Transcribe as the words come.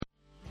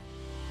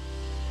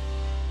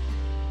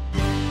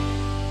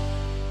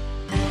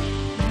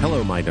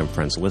Hello, my dumb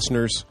friends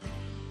listeners.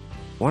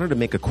 Wanted to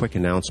make a quick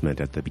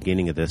announcement at the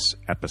beginning of this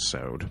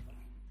episode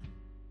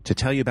to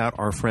tell you about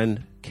our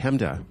friend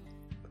Chemda.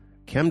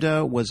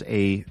 Chemda was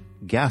a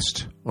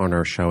guest on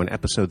our show in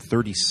episode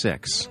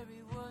 36.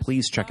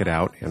 Please check it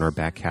out in our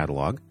back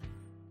catalog.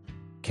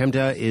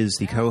 Chemda is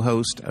the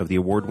co-host of the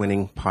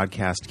award-winning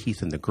podcast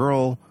Keith and the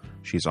Girl.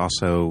 She's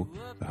also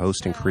the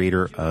host and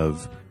creator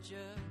of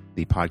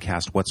the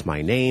podcast What's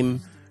My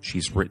Name?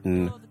 She's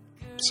written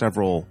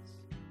several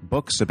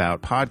books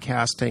about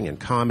podcasting and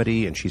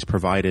comedy, and she's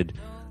provided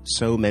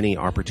so many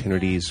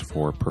opportunities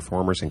for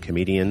performers and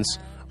comedians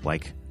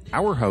like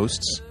our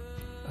hosts,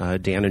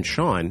 Dan and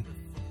Sean.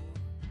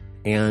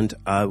 And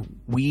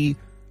we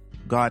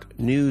got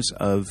news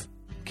of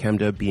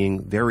Chemda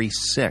being very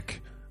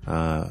sick.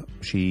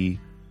 She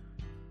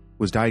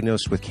was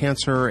diagnosed with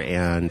cancer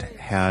and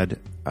had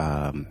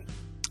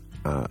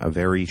a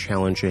very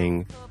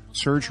challenging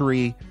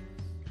surgery,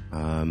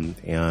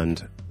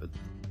 and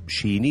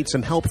she needs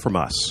some help from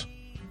us.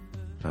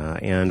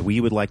 And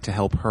we would like to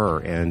help her,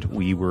 and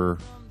we were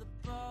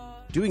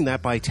doing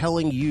that by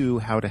telling you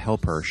how to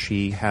help her.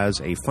 She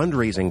has a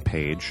fundraising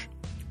page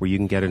where you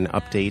can get an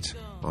update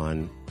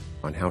on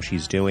how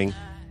she's doing.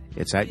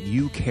 It's at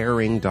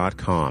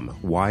youcaring.com,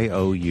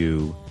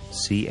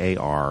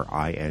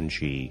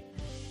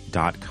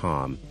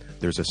 youcaring.com.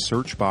 There's a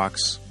search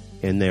box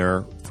in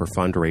there for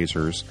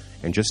fundraisers,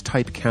 and just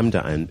type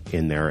Chemda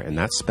in there, and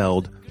that's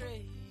spelled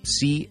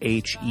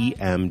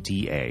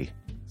Chemda.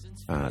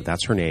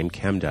 That's her name,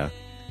 Chemda.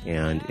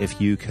 And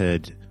if you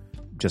could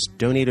just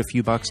donate a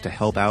few bucks to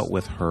help out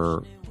with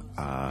her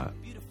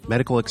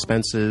medical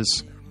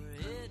expenses,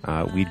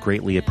 we'd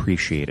greatly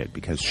appreciate it,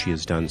 because she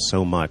has done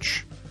so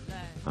much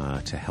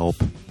to help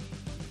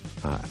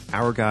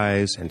our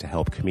guys and to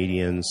help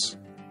comedians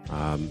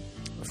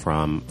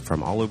from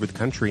all over the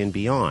country and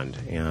beyond.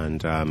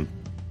 And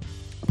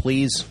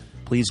please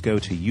go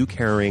to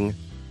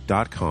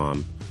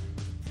youcaring.com,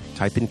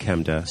 type in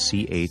Chemda,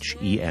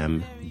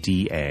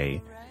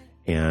 Chemda,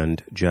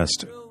 and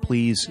just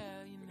please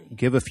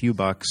give a few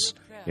bucks.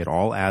 It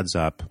all adds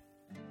up.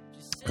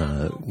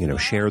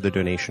 Share the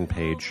donation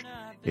page.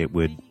 It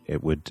would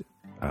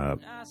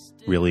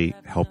really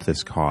help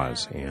this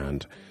cause,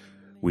 and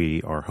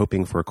we are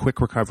hoping for a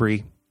quick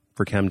recovery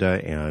for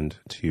Chemda and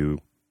to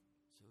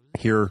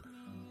hear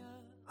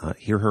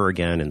her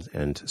again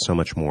and so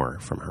much more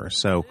from her.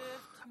 So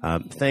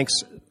thanks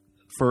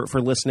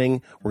for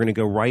listening. We're going to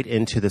go right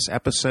into this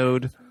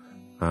episode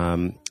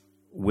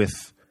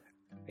with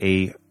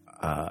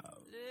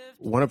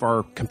one of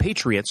our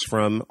compatriots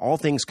from All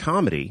Things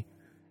Comedy.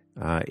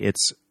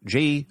 It's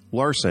Jay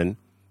Larson,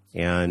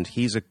 and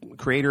he's a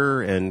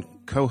creator and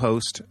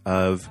co-host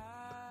of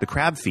the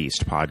Crab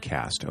Feast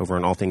podcast over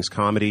on All Things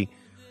Comedy.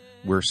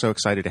 We're so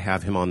excited to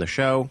have him on the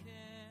show.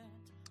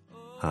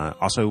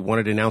 Also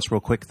wanted to announce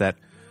real quick that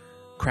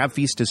Crab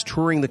Feast is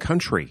touring the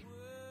country,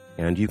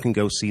 and you can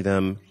go see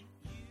them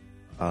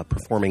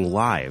performing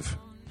live,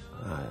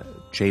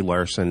 Jay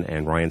Larson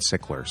and Ryan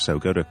Sickler. So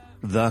go to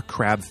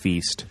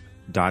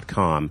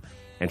thecrabfeast.com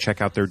and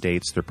check out their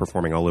dates. They're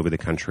performing all over the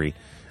country.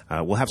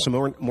 We'll have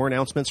some more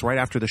announcements right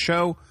after the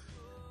show.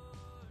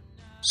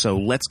 So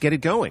let's get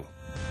it going.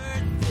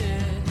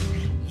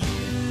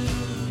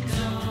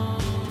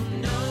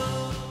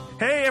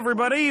 Hey,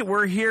 everybody.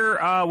 We're here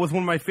with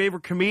one of my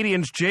favorite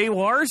comedians, Jay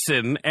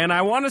Larson. And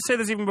I want to say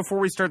this even before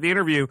we start the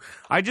interview.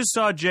 I just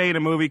saw Jay in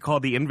a movie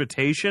called The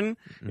Invitation.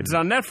 Mm-hmm. It's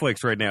on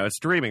Netflix right now. It's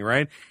streaming,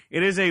 right?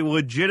 It is a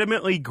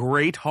legitimately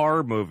great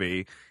horror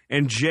movie,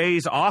 and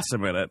Jay's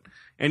awesome in it.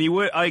 And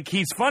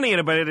he's funny in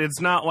it, but it's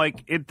not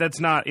like it. That's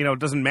not, it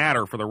doesn't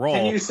matter for the role.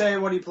 Can you say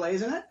what he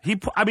plays in it? He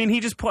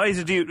just plays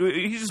a dude.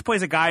 He just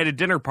plays a guy at a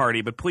dinner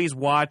party. But please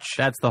watch.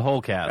 That's the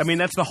whole cast.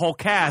 That's the whole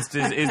cast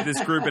is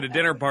this group at a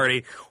dinner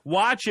party.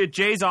 Watch it.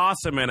 Jay's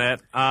awesome in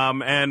it.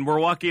 And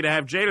we're lucky to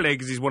have Jay today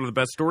because he's one of the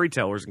best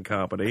storytellers in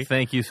comedy.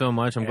 Thank you so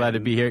much. I'm glad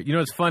to be here.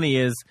 What's funny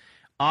is,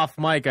 off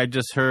mic, I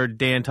just heard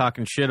Dan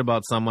talking shit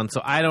about someone,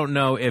 so I don't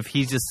know if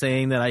he's just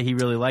saying that he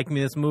really liked me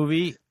this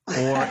movie.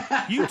 Or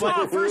you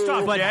talk first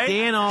off, but Jay.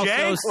 Dan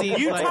also seems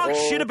you like, talk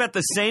shit about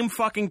the same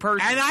fucking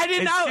person, and I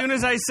didn't know as soon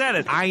as I said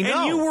it. I know,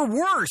 and you were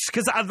worse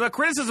because the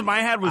criticism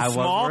I had was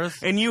small,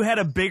 and you had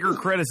a bigger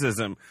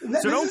criticism.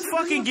 So don't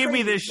fucking give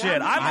me this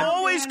shit. I'm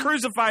always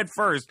crucified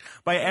first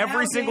by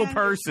every single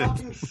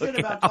person.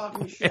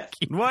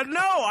 What?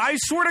 No, I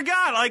swear to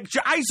God,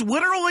 I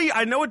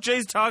know what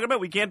Jay's talking about.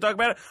 We can't talk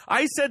about it.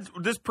 I said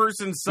this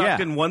person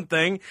sucked in one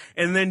thing,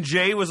 and then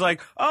Jay was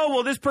like, "Oh,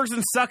 well, this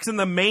person sucks in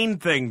the main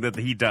thing that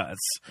he does."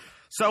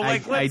 So,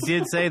 I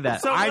did say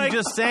that. So, I'm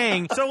just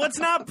saying. So let's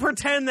not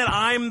pretend that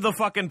I'm the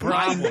fucking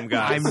problem,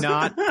 guys. I'm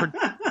not.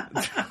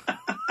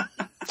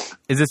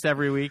 Is this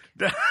every week?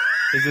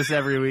 Is this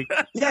every week?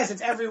 Yes,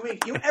 it's every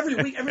week. Every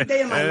week, every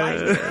day of my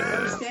life. Do you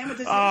understand what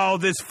this is? Oh,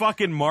 this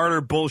fucking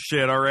martyr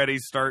bullshit already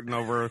starting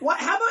over.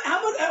 What? How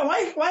about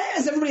why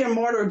is everybody a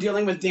martyr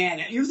dealing with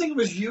Dan? You think it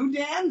was you,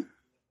 Dan?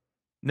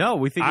 No,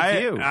 we think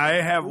it's you.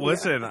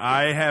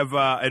 I have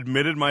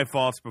admitted my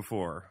faults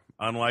before.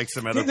 Unlike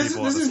some other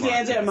people. This is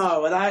Dan's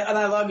MO, and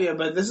I love you,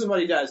 but this is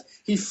what he does.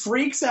 He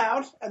freaks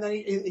out, and then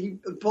he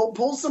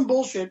pulls some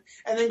bullshit,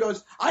 and then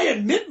goes, "I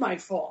admit my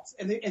fault."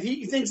 And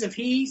he thinks if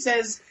he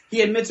says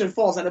he admits his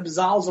faults, that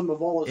absolves him of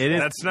all his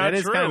faults. That's not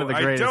true. Kind of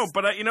I don't.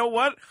 But you know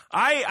what?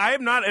 I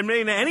am not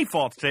admitting to any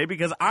faults today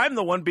because I'm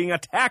the one being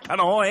attacked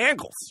on all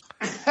angles.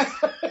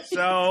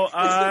 So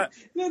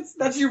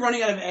that's you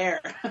running out of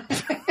air.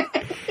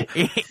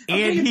 And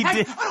he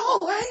did on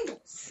all angles.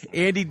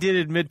 And he did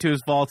admit to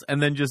his faults,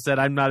 and then just said,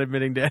 "I'm not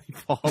admitting to any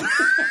faults."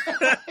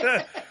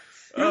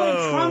 You're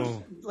like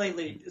Trump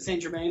lately,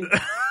 Saint Germain.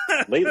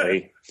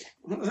 Lately.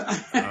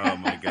 Oh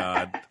my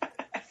God!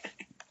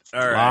 All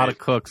right, a lot of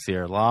cooks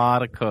here. A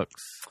lot of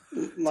cooks.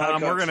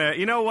 Tom, we're gonna.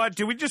 You know what?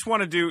 Do we just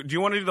want to do? Do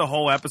you want to do the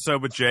whole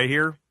episode with Jay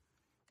here?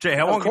 Jay,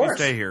 how long can you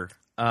stay here?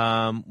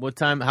 What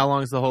time? How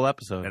long is the whole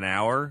episode? An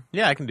hour?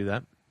 Yeah, I can do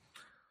that.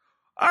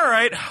 All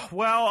right.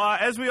 Well,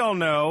 as we all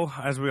know,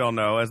 as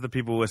the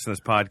people who listen to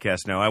this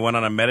podcast know, I went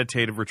on a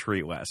meditative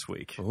retreat last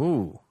week.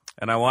 Ooh.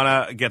 And I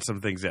want to get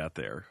some things out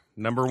there.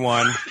 Number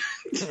one,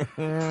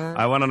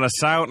 I went on a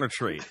silent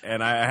retreat,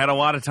 and I had a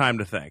lot of time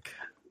to think.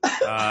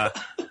 And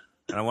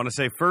I want to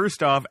say,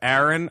 first off,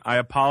 Aaron, I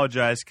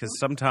apologize because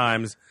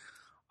sometimes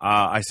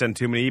I send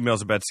too many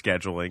emails about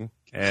scheduling,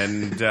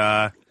 and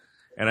I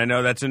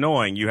know that's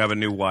annoying. You have a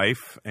new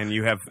wife, and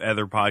you have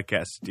other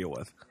podcasts to deal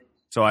with.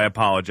 So I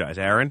apologize.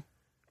 Aaron?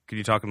 Could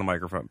you talk in the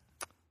microphone?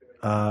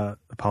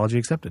 Apology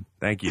accepted.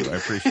 Thank you. I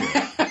appreciate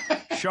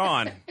it.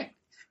 Sean.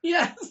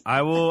 Yes.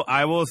 I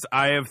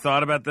have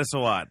thought about this a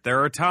lot.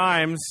 There are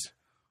times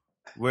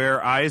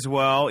where I as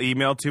well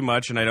email too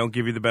much and I don't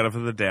give you the benefit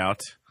of the doubt.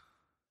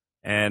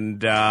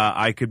 And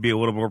I could be a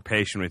little more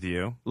patient with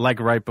you. Like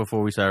right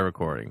before we started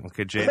recording.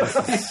 Okay, Jay.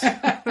 Let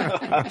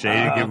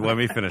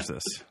me finish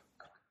this.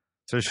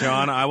 So,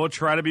 Sean, I will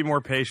try to be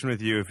more patient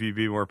with you if you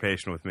be more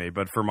patient with me.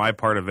 But for my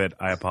part of it,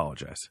 I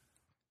apologize.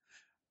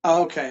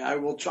 Okay, I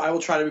will try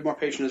to be more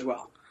patient as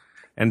well.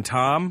 And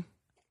Tom,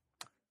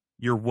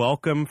 you're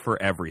welcome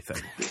for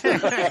everything.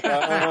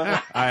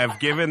 I have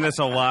given this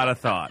a lot of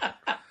thought.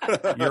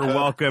 You're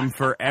welcome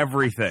for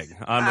everything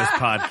on this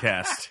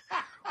podcast.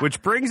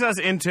 Which brings us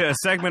into a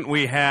segment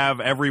we have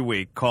every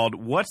week called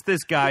What's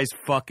This Guy's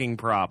Fucking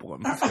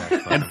Problem?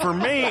 And for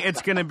me,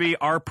 it's going to be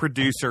our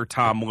producer,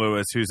 Tom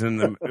Lewis, who's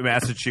in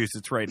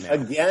Massachusetts right now.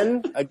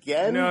 Again?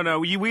 No,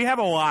 we have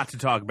a lot to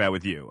talk about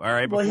with you, all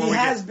right? Well, he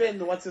has been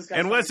the What's This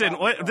Guy's Fucking Problem? And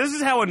listen, this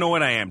is how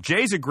annoyed I am.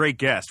 Jay's a great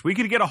guest. We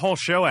could get a whole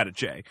show out of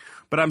Jay.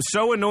 But I'm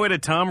so annoyed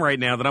at Tom right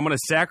now that I'm going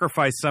to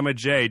sacrifice some of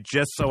Jay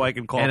just so I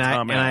can call Tom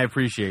out. And I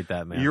appreciate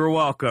that, man. You're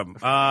welcome.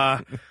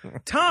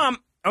 Tom,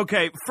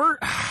 okay,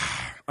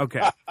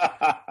 Okay.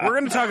 We're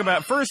going to talk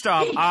about, first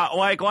off,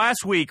 like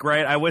last week,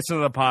 right, I listened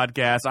to the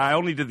podcast. I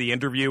only did the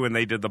interview and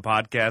they did the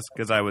podcast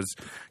because I was,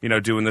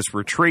 doing this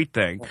retreat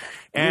thing.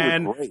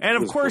 And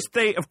of course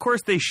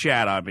they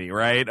shat on me,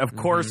 right? Of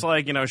course,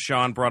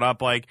 Sean brought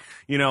up, like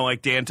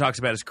Dan talks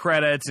about his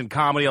credits and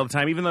comedy all the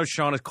time, even though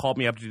Sean has called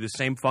me up to do the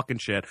same fucking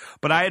shit.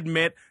 But I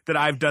admit that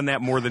I've done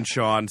that more than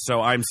Sean,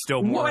 so I'm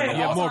still more. You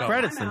have more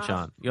credits than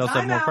Sean. You also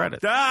have more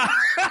credits.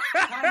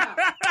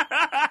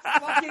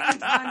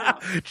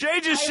 Jay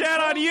just shat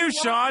on you,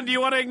 Sean. Do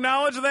you want to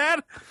acknowledge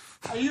that?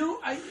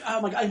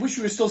 I wish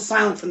you were still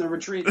silent from the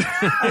retreat.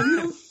 Are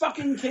you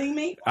fucking kidding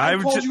me? I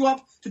called you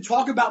up to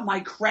talk about my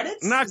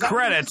credits? Not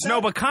credits,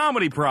 no, but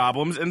comedy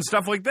problems and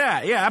stuff like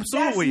that. Yeah,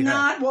 absolutely. That's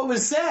not what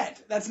was said.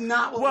 That's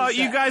not what was said. Well,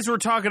 you guys were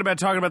talking about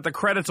the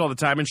credits all the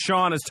time, and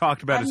Sean has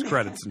talked about his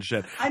credits and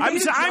shit.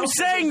 I'm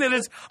saying that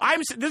this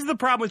is the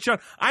problem with Sean.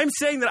 I'm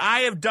saying that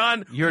I have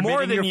done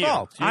more than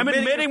you. I'm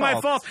admitting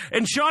my fault.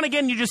 And Sean,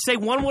 again, you just say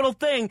one little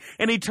thing,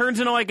 and he turns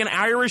into like an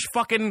Irish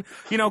fucking,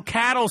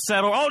 cattle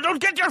settler. Oh,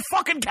 don't get your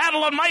fucking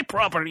cattle on my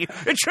property.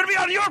 It should be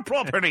on your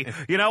property.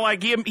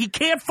 He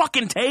can't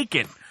fucking take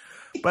it.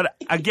 But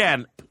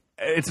again,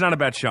 it's not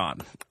about Sean.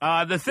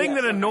 The thing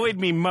that annoyed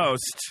me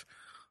most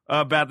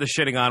about the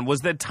shitting on was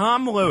that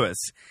Tom Lewis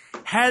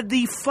had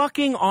the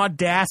fucking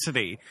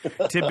audacity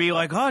to be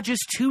like, oh,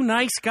 just two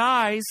nice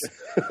guys.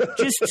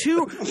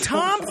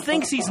 Tom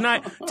thinks he's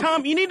nice.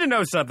 Tom, you need to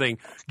know something.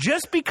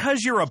 Just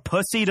because you're a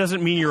pussy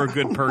doesn't mean you're a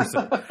good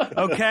person.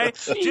 Okay?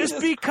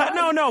 Just because.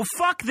 No,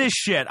 fuck this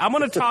shit. I'm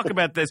going to talk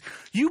about this.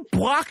 You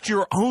blocked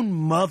your own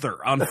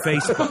mother on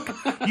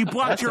Facebook. You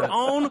blocked your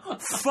own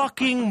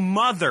fucking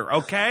mother,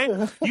 okay?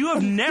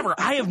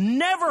 I have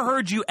never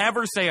heard you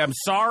ever say I'm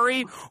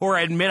sorry or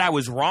admit I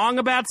was wrong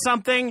about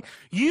something.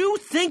 You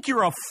think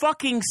you're a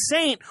fucking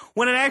saint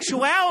when in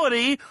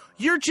actuality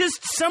you're just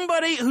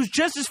somebody who's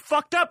just as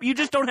fucked up. You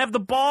just don't have the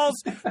balls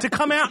to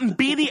come out and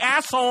be the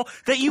asshole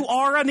that you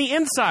are on the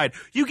inside.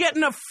 You get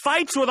into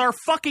fights with our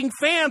fucking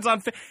fans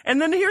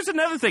and then here's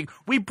another thing.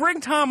 We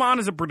bring Tom on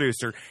as a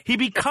producer. He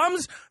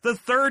becomes the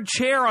third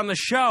chair on the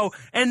show,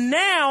 and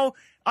now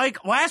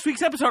Like, last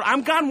week's episode,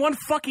 I'm gone one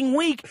fucking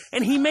week,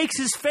 and he makes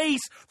his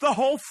face the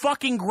whole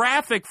fucking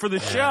graphic for the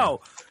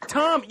show.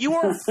 Tom, you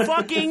are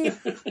fucking,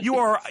 you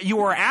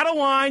are out of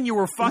line, you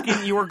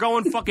are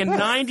going fucking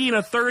 90 and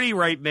a 30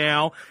 right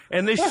now,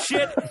 and this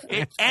shit,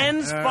 it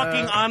ends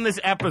fucking on this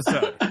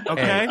episode,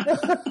 okay?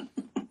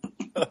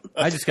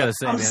 I just gotta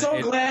say, I'm man,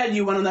 so glad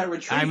you went on that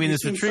retreat. I mean,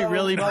 this retreat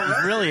really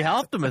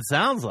helped him, it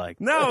sounds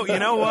like. No, you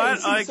know what?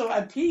 You seem so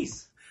at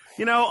peace.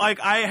 You know, like,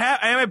 I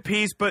am at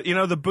peace, but, you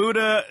know, the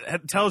Buddha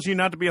tells you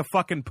not to be a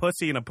fucking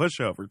pussy and a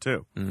pushover,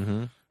 too.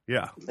 Mm-hmm.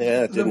 Yeah.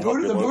 The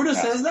Buddha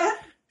says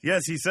that?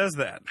 Yes, he says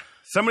that.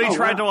 Somebody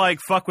tried to, like,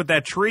 fuck with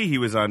that tree he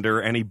was under,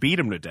 and he beat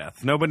him to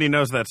death. Nobody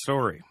knows that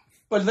story.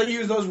 But they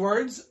use those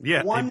words?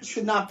 Yeah. One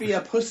should not be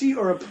a pussy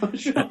or a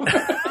pushover.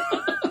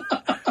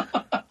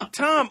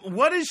 Tom,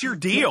 what is your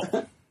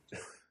deal?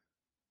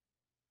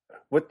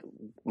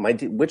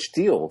 Which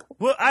deal?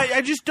 Well,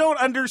 I just don't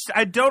understand.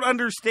 I don't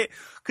understand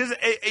because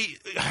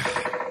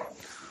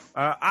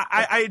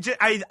I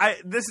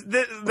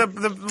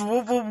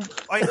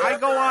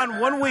go on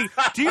 1 week.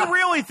 Do you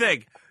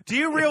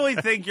really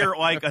think you're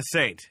like a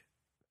saint?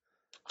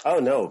 Oh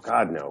no,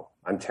 God no!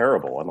 I'm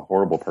terrible. I'm a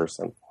horrible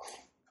person.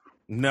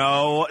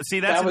 No, see,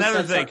 that's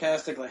another thing.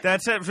 Sarcastically.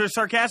 That's it for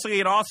sarcastically,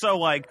 and also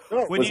like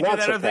when you do that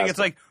other thing, it's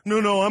like,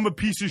 no, I'm a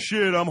piece of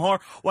shit. I'm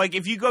hard. Like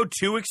if you go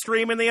too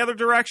extreme in the other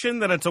direction,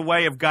 then it's a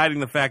way of guiding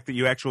the fact that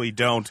you actually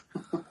don't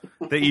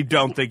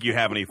think you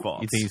have any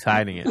faults. You think he's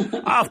hiding it?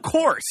 Of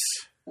course.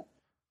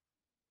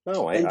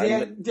 No,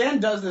 Dan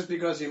does this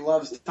because he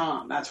loves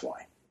Tom. That's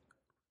why.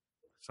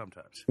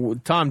 Sometimes. Well,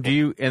 Tom, do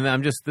you?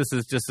 And this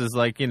is just as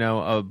like, you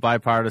know, a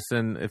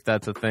bipartisan, if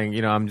that's a thing.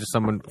 You know, I'm just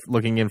someone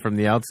looking in from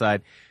the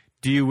outside.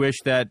 Do you wish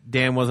that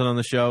Dan wasn't on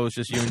the show? It was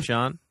just you and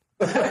Sean?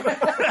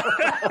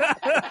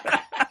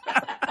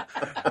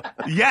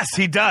 Yes,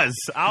 he does.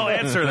 I'll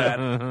answer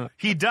that.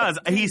 He does.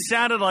 He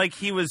sounded like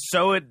he was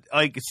so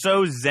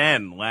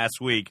zen last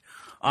week.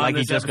 Like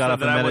he just got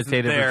off a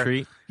meditative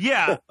retreat?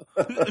 Yeah.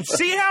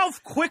 See how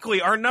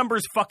quickly our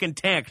numbers fucking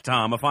tank,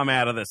 Tom, if I'm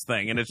out of this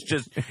thing. And it's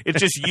just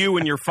you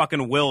and your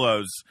fucking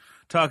willows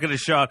talking to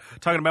Sean,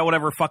 talking about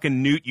whatever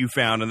fucking newt you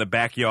found in the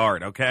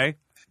backyard, okay?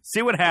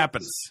 See what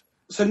happens.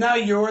 So now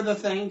you're the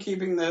thing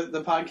keeping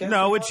the podcast?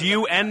 No, it's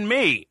you and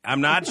me.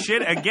 I'm not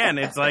shit. Again,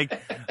 it's like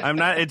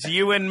it's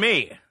you and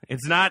me.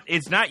 It's not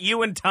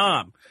you and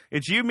Tom.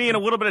 It's you, me, and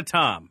a little bit of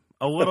Tom.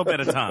 A little bit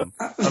of Tom.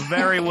 A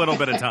very little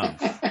bit of Tom.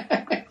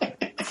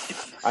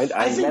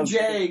 I think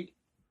Jay.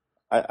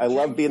 I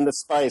love being the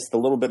spice, the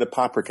little bit of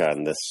paprika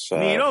in this. I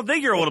mean, you don't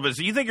think you're a little bit,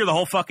 so you think you're the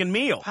whole fucking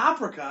meal.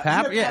 Paprika?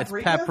 Yeah, it's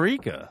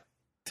paprika.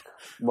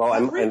 Well,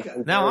 I'm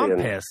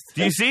pissed.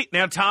 Do you see?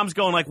 Now Tom's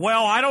going like,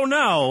 well, I don't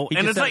know.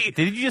 And it's like,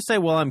 did you just say,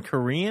 well, I'm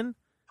Korean?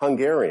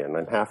 Hungarian.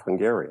 I'm half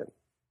Hungarian.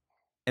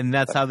 And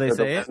that's how they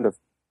say it?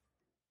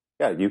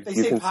 You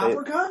say can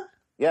paprika? say it.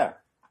 Yeah.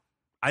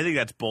 I think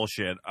that's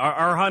bullshit.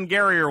 Our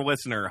Hungarian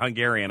listener,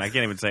 Hungarian, I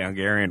can't even say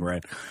Hungarian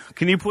right.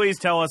 Can you please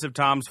tell us if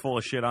Tom's full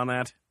of shit on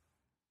that?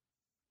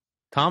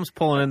 Tom's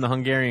pulling in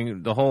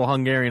the whole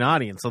Hungarian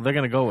audience, so they're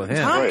going to go with him.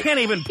 Tom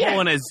can't even pull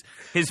in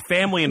his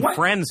family and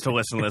friends to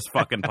listen to this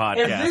fucking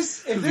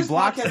podcast. If this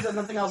podcast does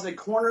nothing else, it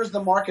corners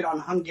the market on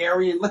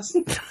Hungarian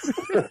listeners.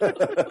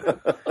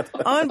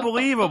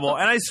 Unbelievable.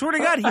 And I swear to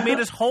God, he made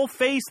his whole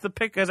face the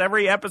pic, because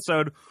every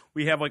episode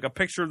we have like a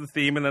picture of the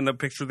theme and then a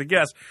picture of the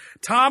guest.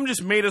 Tom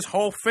just made his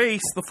whole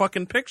face the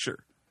fucking picture.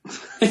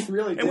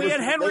 Really and we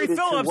had Henry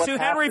Phillips, too.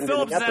 Henry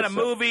Phillips has had a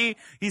movie.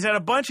 He's had a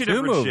bunch of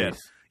different shit.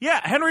 Yeah,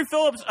 Henry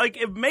Phillips, like,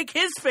 make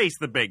his face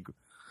the big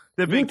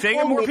thing,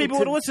 and more people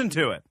would listen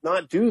to it.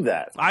 Not do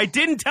that. I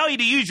didn't tell you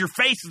to use your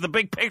face as the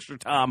big picture,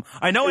 Tom.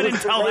 I know I didn't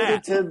tell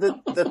that. To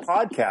the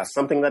podcast,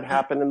 something that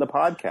happened in the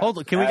podcast. Hold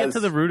on, can we get to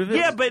the root of it?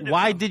 Yeah, but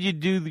why did you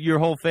do your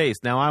whole face?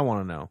 Now I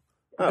want to know.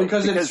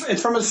 Because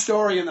it's from a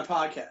story in the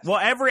podcast. Well,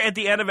 at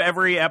the end of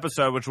every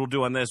episode, which we'll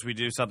do on this, we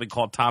do something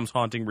called Tom's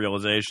Haunting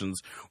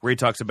Realizations, where he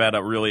talks about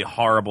a really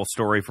horrible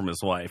story from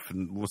his life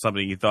and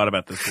something he thought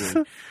about this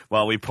week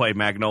while we play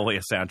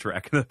Magnolia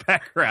soundtrack in the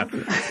background.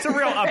 It's a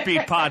real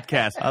upbeat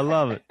podcast. I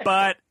love it.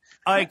 But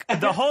like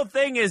the whole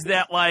thing is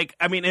that, like,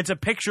 I mean, it's a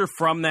picture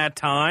from that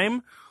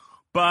time,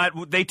 but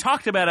they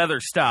talked about other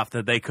stuff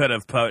that they could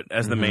have put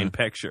as the main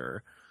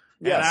picture.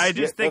 Yes, and I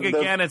just think,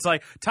 again, it's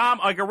like, Tom,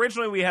 like,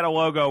 originally we had a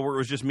logo where it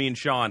was just me and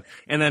Sean,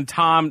 and then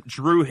Tom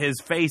drew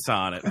his face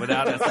on it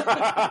without us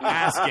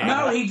asking.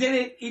 No, he did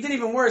it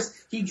even worse.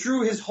 He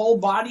drew his whole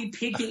body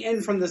peeking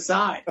in from the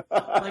side.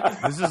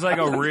 Like, this is like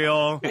a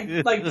real...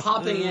 like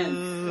popping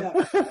in. Yeah.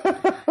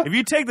 If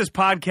you take this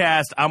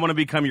podcast, I'm going to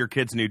become your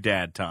kid's new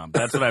dad, Tom.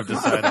 That's what I've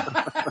decided.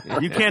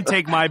 You can't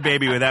take my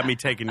baby without me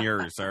taking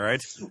yours, all right?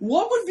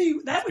 What would be...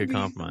 That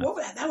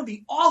would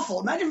be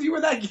awful. Imagine if you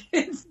were that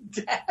kid's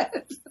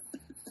dad.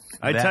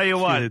 I tell you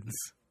what,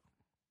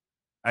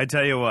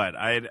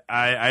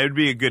 I would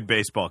be a good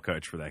baseball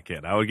coach for that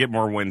kid. I would get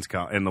more wins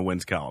in the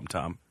wins column,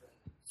 Tom.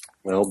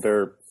 Well,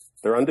 they're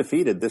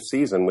undefeated this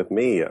season with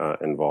me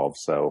involved,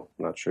 so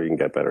I'm not sure you can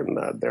get better than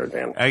that there,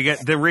 Dan. I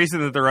get the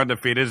reason that they're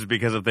undefeated is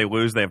because if they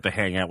lose, they have to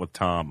hang out with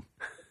Tom.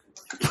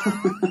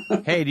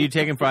 Hey, do you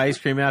take him for ice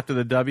cream after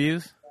the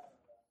W's?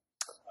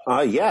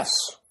 Yes.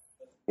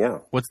 Yeah.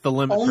 What's the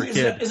limit per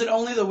kid? Is it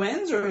only the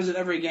wins, or is it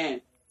every game?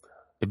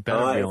 It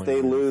better be If only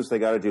they one. lose, they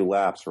got to do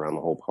laps around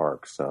the whole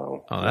park.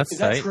 So. Oh, that's Is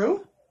tight. that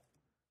true?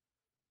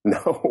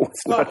 No,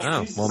 it's not.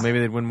 Oh, well, maybe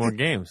they'd win more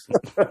games.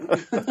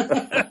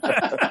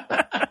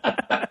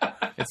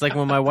 It's like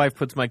when my wife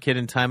puts my kid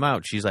in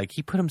timeout. She's like,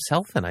 he put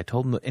himself in. I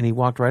told him, and he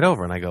walked right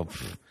over. And I go,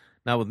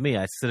 not with me.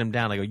 I sit him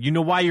down. I go, you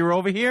know why you're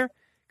over here?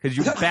 Because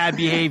you're bad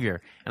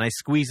behavior. And I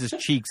squeeze his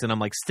cheeks, and I'm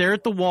like, stare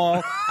at the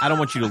wall. I don't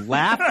want you to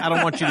laugh. I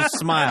don't want you to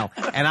smile.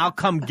 And I'll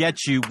come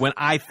get you when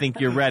I think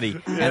you're ready.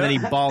 And then he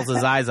bawls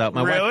his eyes out.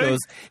 My wife goes,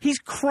 he's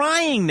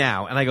crying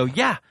now. And I go,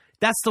 yeah,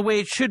 that's the way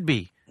it should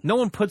be. No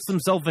one puts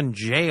themselves in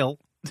jail.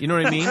 You know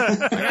what I mean?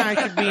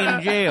 I should be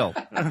in jail.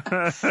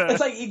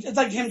 It's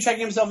like him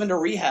checking himself into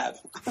rehab.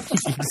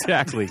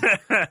 Exactly.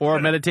 Or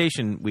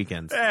meditation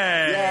weekends.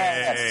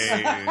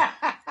 Hey.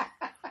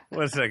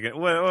 One second.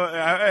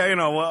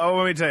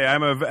 Let me tell you,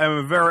 I'm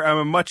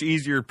a much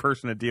easier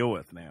person to deal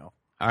with now.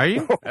 Are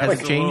you? Has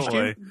it changed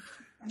you?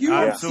 You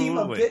don't seem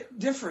a Absolutely. bit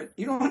different.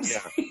 You don't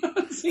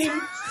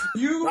seem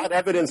you. Not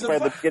evidenced by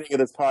the beginning of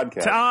this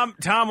podcast.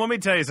 Tom, let me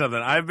tell you something.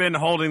 I've been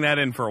holding that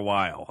in for a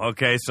while.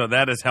 Okay, so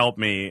that has helped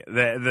me.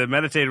 The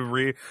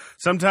meditative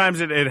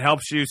sometimes it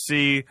helps you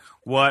see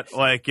what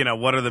are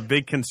the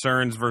big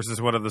concerns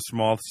versus what are the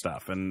small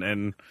stuff.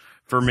 And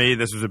for me,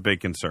 this was a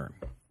big concern.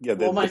 Yeah,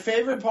 Well, my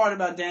favorite part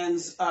about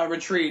Dan's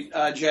retreat,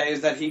 Jay,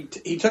 is that he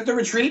took the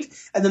retreat,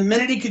 and the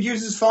minute he could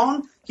use his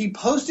phone, he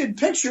posted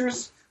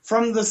pictures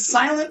from the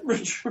silent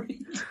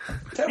retreat.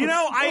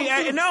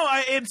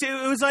 It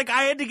was like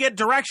I had to get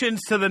directions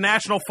to the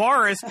national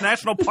park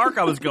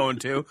I was going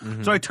to.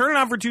 Mm-hmm. So I turned it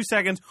on for 2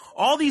 seconds.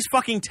 All these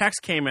fucking texts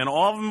came in,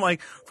 all of them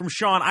like from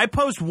Sean. I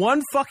post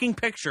one fucking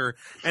picture,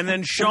 and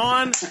then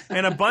Sean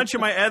and a bunch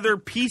of my other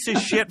piece of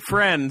shit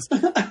friends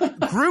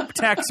group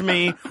text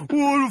me,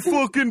 "What a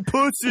fucking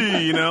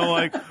pussy,"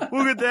 like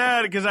look at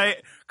that, because I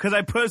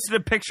posted a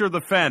picture of the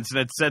fence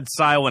and it said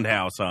Silent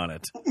House on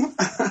it.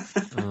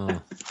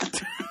 Oh.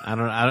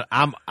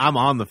 I'm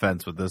on the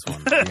fence with this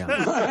one.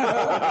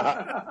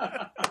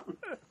 Yeah.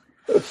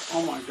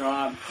 Oh my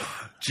god.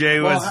 Jay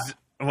was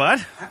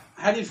what?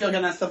 How do you feel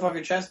getting that stuff off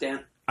your chest,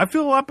 Dan? I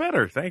feel a lot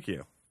better, thank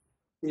you.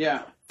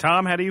 Yeah.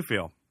 Tom, how do you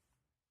feel?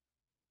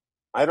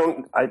 I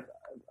don't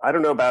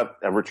know about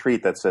a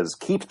retreat that says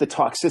keep the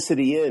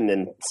toxicity in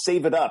and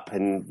save it up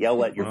and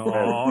yell at your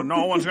friend. Oh,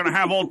 no one's going to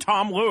have old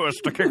Tom Lewis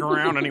to kick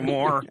around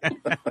anymore.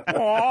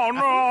 Oh,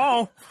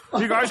 no.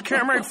 You guys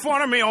can't make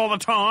fun of me all the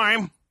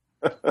time.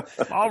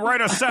 I'll write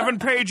a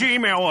 7-page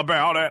email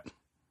about it.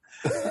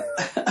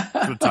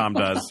 That's what Tom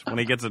does. When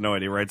he gets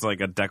annoyed, he writes like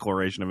a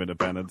Declaration of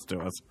Independence to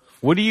us.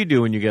 What do you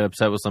do when you get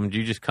upset with something? Do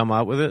you just come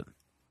out with it?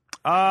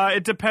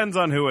 It depends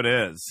on who it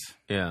is.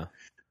 Yeah.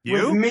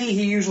 You? With me,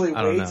 he usually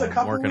I don't waits know. a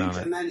couple I'm working weeks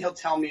on it. and then he'll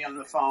tell me on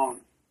the phone.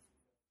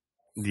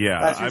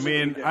 Yeah, That's I usually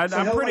mean, what he does. So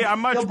I'm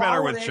much he'll better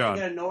bottle with it in Sean. and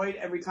get annoyed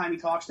every time he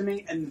talks to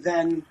me, and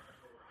then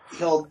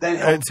he'll one day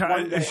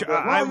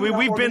go,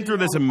 we've been through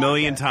this a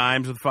million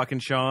times with fucking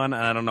Sean,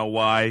 and I don't know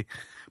why,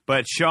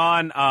 but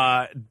Sean,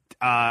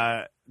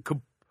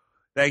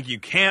 thank you,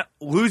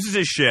 loses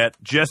his shit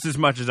just as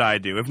much as I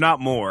do, if not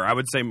more. I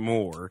would say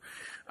more.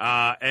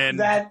 And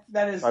that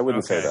is I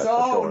wouldn't say that. so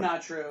for sure.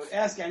 not true.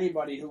 Ask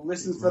anybody who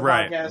listens to the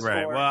right.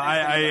 podcast. Well,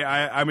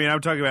 I mean,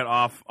 I'm talking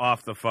about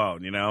off the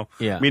phone. Yeah.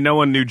 I mean, no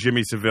one knew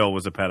Jimmy Seville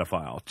was a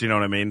pedophile. Do you know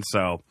what I mean?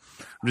 So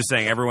I'm just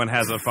saying, everyone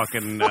has a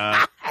fucking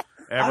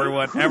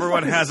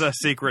everyone has a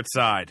secret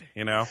side.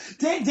 Dan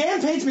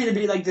paints me to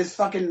be like this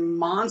fucking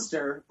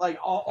monster. Like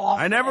off.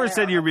 I never air.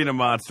 said you were being a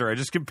monster. I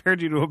just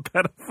compared you to a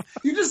pedophile.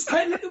 You just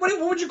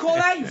what would you call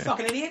that? You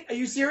fucking idiot? Are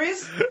you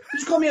serious? You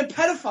just called me a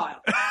pedophile.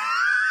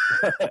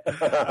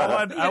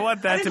 I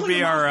want that to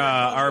be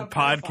our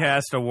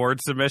podcast award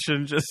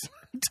submission. Just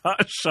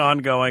Sean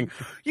going,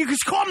 you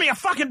just called me a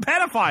fucking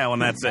pedophile,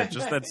 and that's it.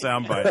 Just that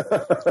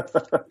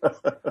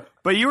soundbite.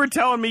 But you were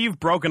telling me you've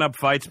broken up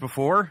fights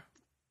before.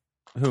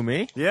 Who,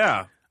 me?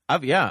 Yeah. I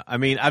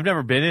mean, I've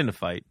never been in a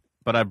fight,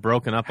 but I've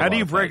broken up. How do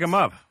you break them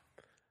up?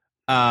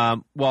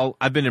 Well,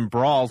 I've been in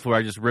brawls where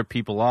I just rip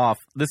people off.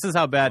 This is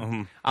how bad.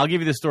 Mm-hmm. I'll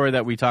give you the story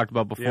that we talked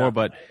about before,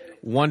 but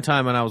one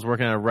time when I was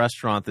working at a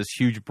restaurant, this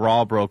huge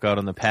brawl broke out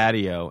on the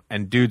patio,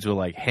 and dudes were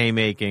like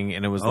haymaking,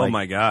 and it was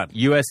my God,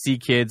 USC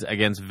kids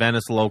against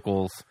Venice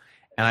locals,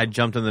 and I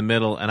jumped in the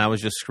middle, and I was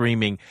just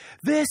screaming,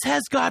 "This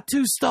has got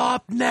to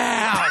stop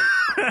now!"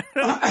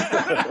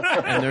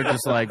 And they're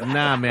just like,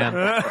 "Nah, man."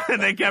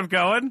 And they kept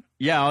going?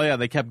 Yeah,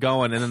 they kept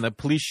going, and then the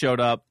police showed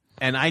up.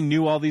 And I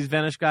knew all these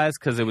Venice guys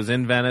because it was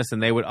in Venice,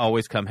 and they would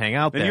always come hang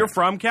out there. And you're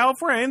from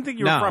California? I didn't think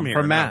you were from here.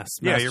 From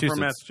Yeah, you're from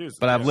Massachusetts.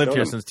 But I've lived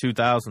here since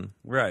 2000.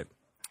 Right.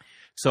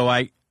 So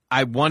I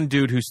one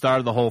dude who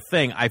started the whole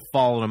thing, I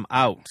followed him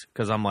out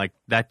because I'm like,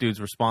 that dude's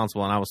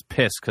responsible, and I was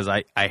pissed because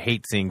I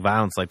hate seeing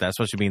violence like that,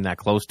 especially being that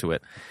close to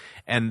it.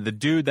 And the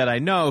dude that I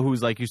know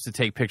who's like used to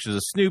take pictures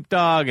of Snoop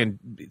Dogg and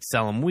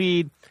sell him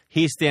weed,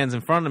 he stands in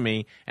front of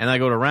me, and I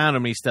go to round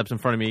him, and he steps in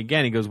front of me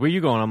again. He goes, "Where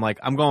you going?" I'm like,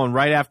 "I'm going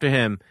right after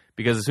him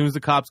because as soon as the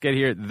cops get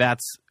here,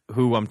 that's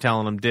who I'm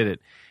telling them did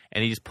it.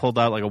 And he just pulled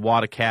out like a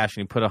wad of cash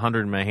and he put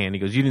 100 in my hand. He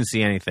goes, "You didn't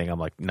see anything." I'm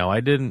like, "No, I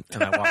didn't."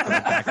 And I walked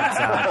back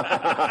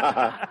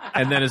inside.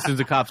 And then as soon as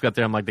the cops got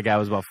there, I'm like, the guy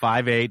was about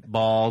 5'8",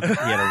 bald. He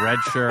had a red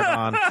shirt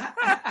on.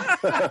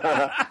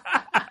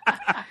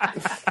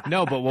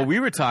 No, but what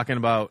we were talking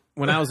about,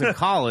 when I was in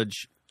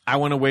college, I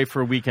went away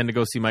for a weekend to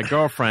go see my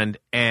girlfriend,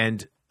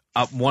 and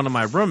one of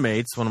my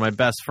roommates, one of my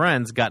best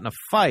friends, got in a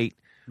fight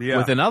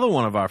with another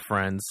one of our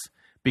friends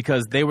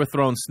because they were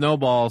throwing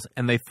snowballs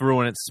and they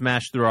threw and it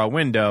smashed through our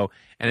window.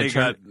 And it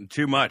got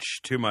too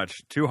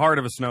hard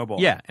of a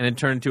snowball. Yeah, and it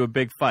turned into a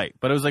big fight.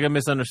 But it was like a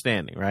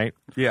misunderstanding, right?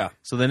 Yeah.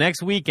 So the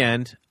next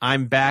weekend,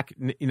 I'm back.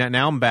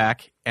 Now I'm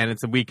back, and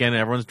it's a weekend,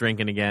 and everyone's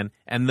drinking again.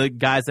 And the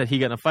guys that he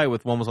got in a fight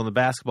with, one was on the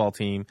basketball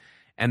team,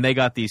 and they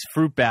got these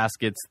fruit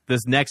baskets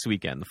this next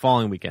weekend, the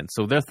following weekend.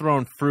 So they're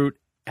throwing fruit,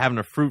 having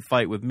a fruit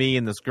fight with me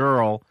and this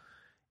girl,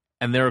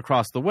 and they're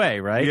across the way,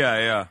 right? Yeah,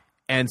 yeah.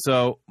 And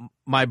so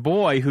my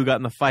boy, who got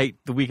in the fight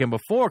the weekend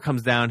before,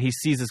 comes down. He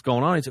sees this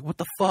going on. He's like, "What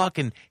the fuck?"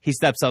 And he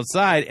steps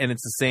outside, and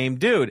it's the same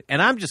dude.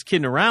 And I'm just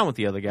kidding around with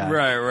the other guy.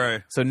 Right,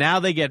 right. So now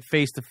they get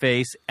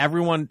face-to-face.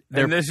 Everyone...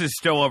 And this is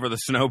still over the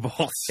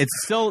snowballs. It's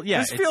still... Yeah.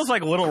 This feels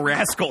like Little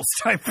Rascals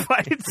type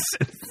fights.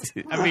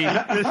 I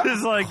mean, this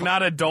is like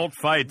not adult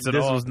fights at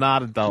all. This was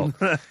not adult.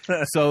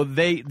 So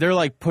they're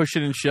like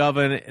pushing and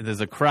shoving.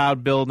 There's a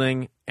crowd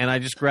building. And I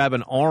just grab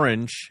an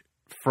orange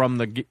from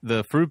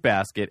the fruit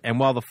basket, and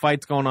while the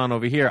fight's going on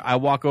over here, I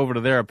walk over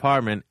to their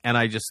apartment and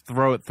I just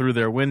throw it through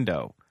their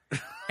window,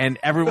 and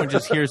everyone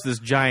just hears this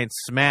giant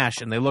smash,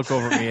 and they look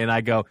over at me and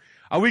I go,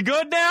 "Are we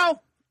good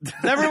now? Is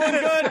everyone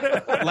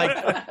good?"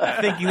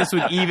 Like thinking this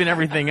would even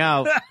everything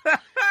out,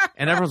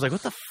 and everyone's like,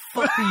 "What the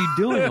fuck are you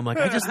doing?" I'm like,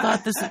 "I just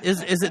thought this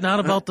is it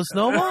not about the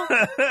snowball?"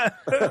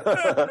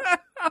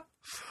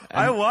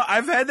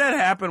 I've had that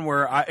happen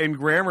where in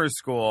grammar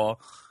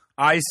school,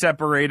 I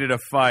separated a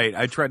fight.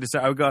 I tried to say,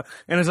 I would go,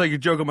 and it's like a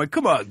joke. I'm like,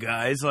 "Come on,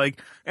 guys!" Like,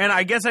 and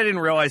I guess I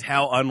didn't realize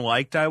how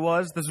unliked I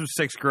was. This was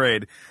 6th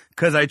grade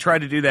because I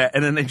tried to do that,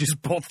 and then they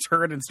just both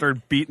turned and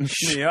started beating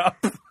me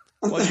up.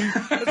 Well, you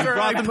started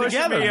like pushing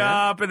together, me man.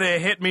 up, and they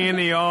hit me in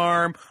the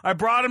arm. I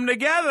brought them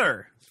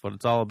together. That's what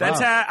it's all about. That's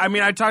how. I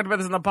mean, I talked about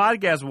this on the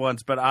podcast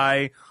once, but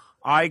I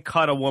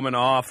cut a woman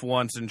off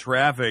once in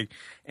traffic,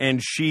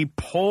 and she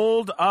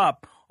pulled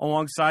up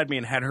alongside me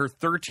and had her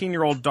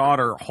 13-year-old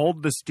daughter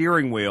hold the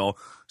steering wheel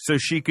so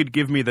she could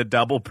give me the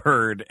double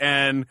bird.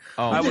 And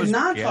I did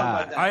not talk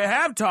about that. I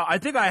have talked. I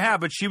think I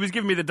have, but she was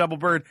giving me the double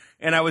bird,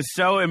 and I was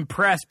so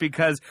impressed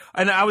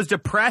and I was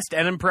depressed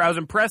and I was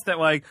impressed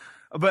that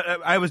but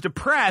I was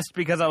depressed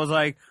because I was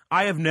like,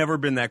 I have never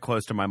been that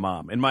close to my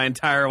mom in my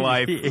entire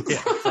life.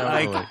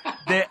 Totally.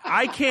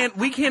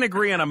 We can't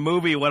agree on a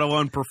movie, let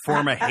alone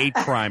perform a hate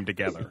crime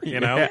together.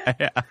 You know,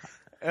 Yeah.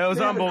 It was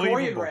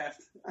unbelievable.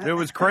 It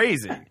was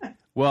crazy.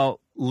 Well,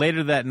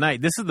 later that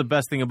night, this is the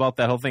best thing about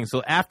that whole thing.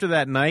 So after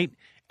that night,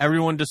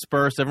 everyone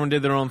dispersed, everyone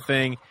did their own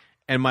thing,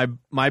 and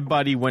my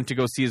buddy went to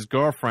go see his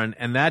girlfriend,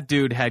 and that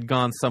dude had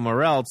gone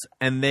somewhere else,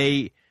 and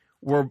they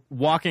were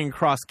walking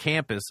across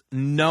campus.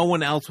 No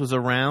one else was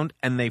around,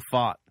 and they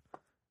fought.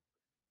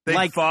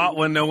 They fought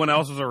when no one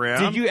else was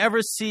around? Did you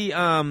ever see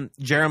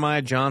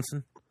Jeremiah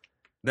Johnson?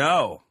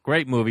 No.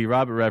 Great movie,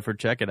 Robert Redford.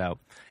 Check it out.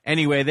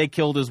 Anyway, they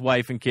killed his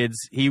wife and kids.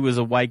 He was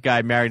a white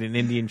guy, married an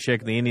Indian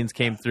chick. The Indians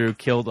came through,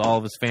 killed all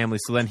of his family.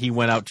 So then he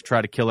went out to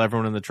try to kill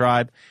everyone in the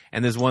tribe.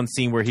 And there's one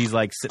scene where he's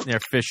like sitting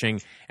there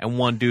fishing, and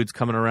one dude's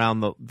coming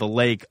around the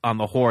lake on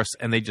the horse,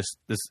 and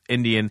this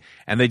Indian,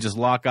 and they just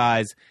lock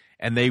eyes,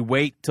 and they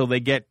wait till they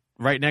get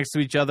right next to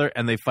each other,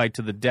 and they fight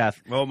to the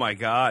death. Oh my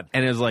God.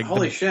 And it was like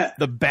holy shit,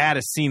 the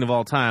baddest scene of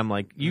all time.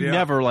 Like, you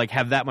never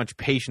have that much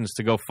patience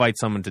to go fight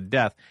someone to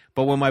death.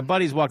 But when my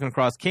buddy's walking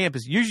across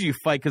campus, usually you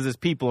fight because there's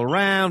people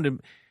around,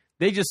 and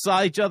they just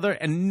saw each other,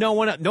 and no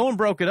one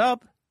broke it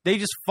up. They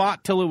just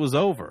fought till it was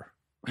over.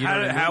 You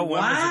know When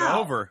was it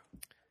over?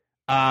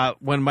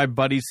 When my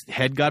buddy's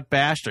head got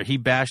bashed, or he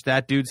bashed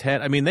that dude's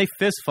head. I mean, they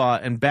fist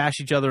fought and bashed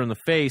each other in the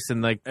face,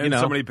 and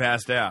somebody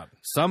passed out.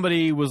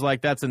 Somebody was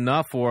like, "That's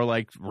enough," or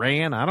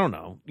ran. I don't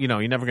know.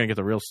 You're never gonna get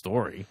the real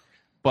story.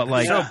 But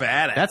so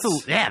badass.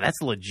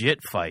 That's a legit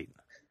fight.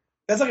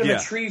 That's like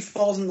if a tree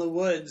falls in the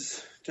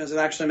woods. Does it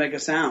actually make a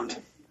sound?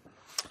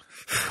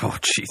 Oh,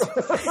 jeez.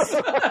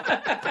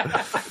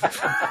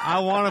 I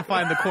want to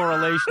find the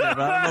correlation, but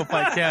I don't know if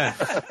I can.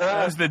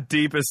 That was the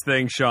deepest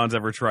thing Sean's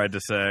ever tried to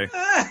say.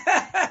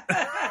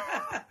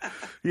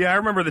 Yeah, I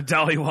remember the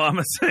Dalai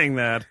Lama saying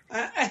that.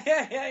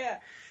 Yeah.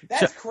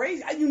 That's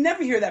crazy. You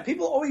never hear that.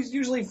 People always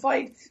usually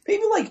fight.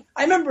 People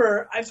I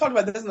remember, I've talked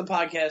about this in the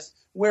podcast,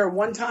 where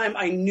one time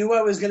I knew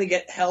I was going to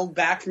get held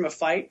back from a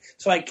fight,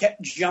 so I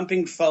kept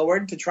jumping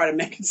forward to try to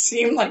make it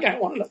seem like I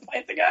wanted to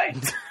fight the guy.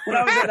 When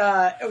I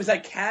was it was a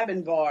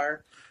cabin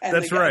bar. And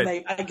that's right.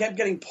 And I kept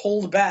getting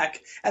pulled back,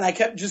 and I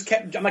kept.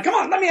 I'm like, come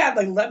on, let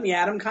me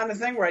at him kind of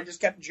thing, where I just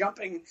kept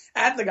jumping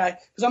at the guy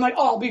because I'm like,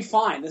 oh, I'll be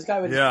fine. This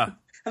guy would. Yeah.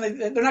 And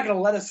they're not going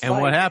to let us fight. And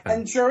what happened?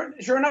 And sure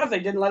enough, they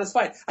didn't let us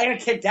fight. I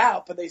got kicked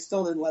out, but they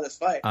still didn't let us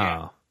fight.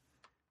 Oh.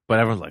 But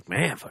everyone's like,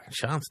 man, fucking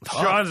Sean's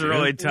tough. Sean's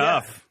really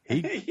tough.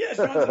 Yeah,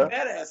 Sean's a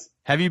badass.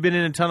 Have you been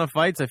in a ton of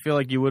fights? I feel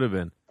like you would have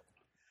been.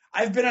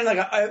 I've been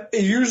in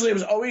usually it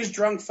was always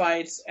drunk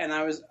fights, and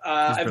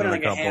I've been in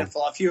like a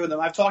handful, a few of them.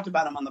 I've talked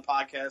about them on the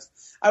podcast.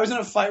 I was in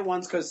a fight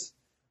once because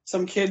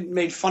some kid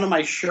made fun of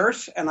my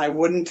shirt, and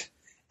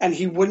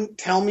he wouldn't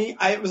tell me.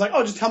 I was like,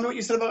 "Oh, just tell me what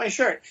you said about my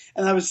shirt."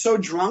 And I was so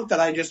drunk that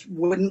I just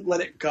wouldn't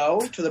let it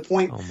go to the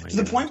point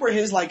where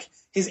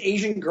his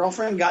Asian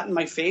girlfriend got in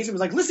my face and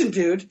was like, "Listen,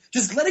 dude,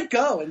 just let it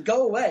go and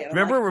go away." And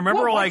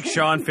remember, like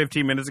Sean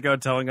 15 minutes ago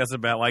telling us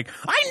about like,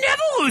 I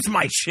never lose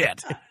my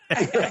shit.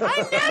 I never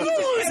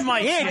lose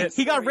my shit.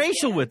 He got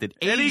racial with it.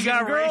 And he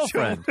got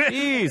girlfriend. racial.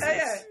 Jesus.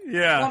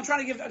 Yeah. Well, I'm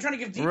trying to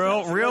give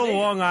details. Real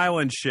Long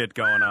Island shit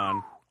going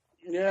on.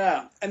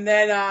 Yeah, and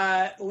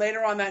then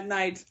later on that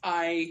night,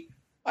 I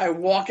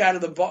walk out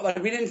of the bar.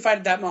 Like, we didn't fight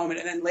at that moment,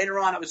 and then later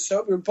on, we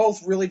were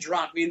both really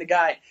drunk, me and the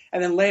guy.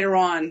 And then later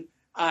on,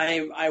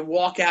 I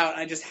walk out,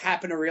 and I just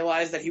happen to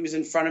realize that he was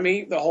in front of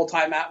me the whole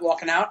time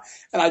walking out,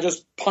 and I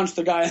just punched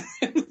the guy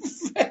in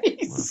the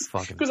face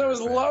because I was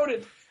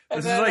loaded.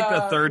 This is like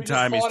the third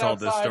time he's told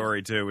this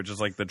story too, which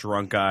is like the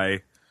drunk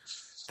guy.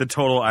 The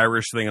total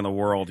Irish thing in the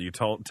world. You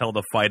tell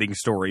the fighting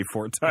story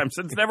 4 times.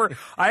 It's never.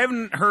 I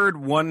haven't heard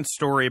one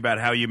story about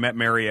how you met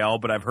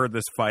Marielle, but I've heard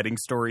this fighting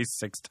story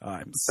 6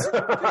 times.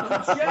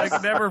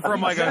 Like never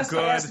from like a good.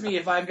 Asked me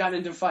if I've gotten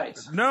into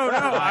fights. No.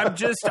 I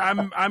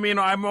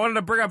wanted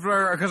to bring up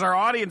because our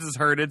audience has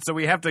heard it, so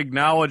we have to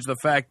acknowledge the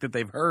fact that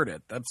they've heard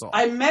it. That's all.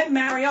 I met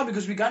Marielle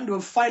because we got into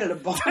a fight at a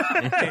bar.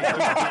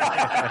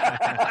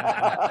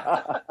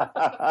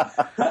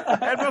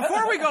 And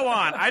before we go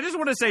on, I just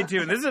want to say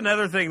too, and this is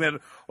another thing that.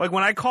 Like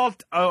when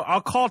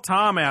I'll call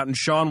Tom out and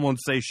Sean won't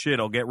say shit.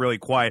 He'll get really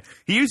quiet.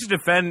 He used to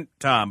defend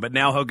Tom, but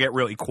now he'll get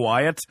really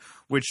quiet,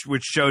 which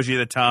shows you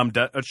that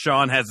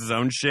Sean has his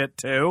own shit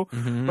too.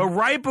 Mm-hmm. But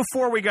right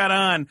before we got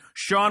on,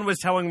 Sean was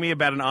telling me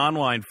about an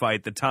online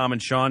fight that Tom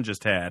and Sean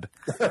just had,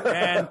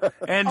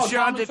 and Sean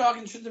Tom was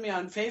talking shit to me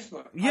on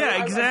Facebook.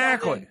 Yeah,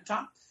 exactly.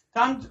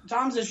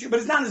 Tom's issue, but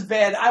it's not as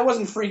bad. I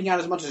wasn't freaking out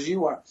as much as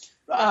you were.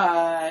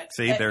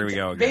 See, there we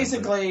go again.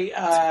 Basically,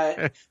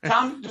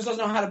 Tom just doesn't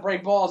know how to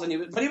break balls, and he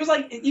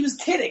was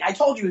kidding. I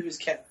told you he was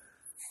kidding.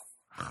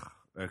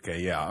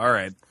 Okay, yeah, all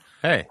right.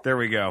 Hey, there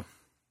we go.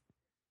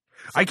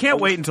 I can't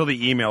wait until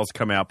the emails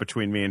come out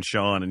between me and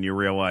Sean, and you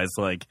realize,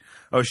 like,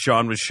 oh,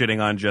 Sean was shitting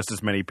on just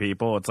as many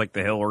people. It's like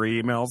the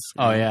Hillary emails.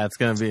 Oh, yeah, it's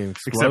going to be an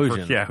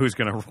explosion. Except for, who's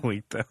going to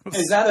delete those?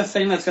 Is that a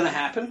thing that's going to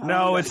happen?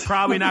 No, it's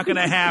probably not going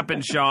to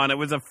happen, Sean. It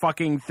was a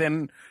fucking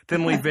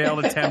thinly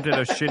veiled attempt at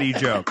a shitty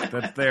joke.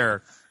 That's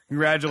there.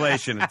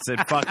 Congratulations.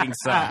 It fucking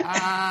sucked.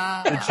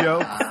 The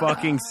joke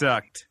fucking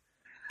sucked.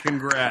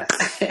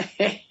 Congrats.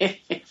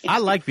 I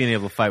like being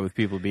able to fight with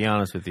people, to be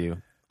honest with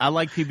you. I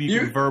like people you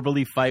can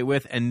verbally fight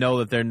with and know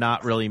that they're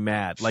not really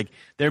mad. Like,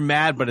 they're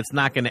mad, but it's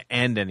not going to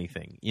end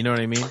anything. You know what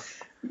I mean?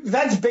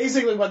 That's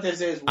basically what this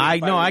is. I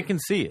know. I can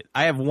see it.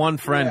 I have one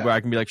friend where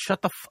I can be like,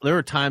 shut the there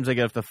are times I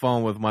get off the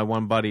phone with my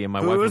one buddy, and my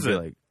wife will be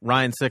like,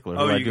 Ryan Sickler,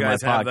 who I do my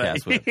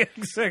podcast with.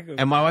 Exactly.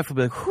 And my wife will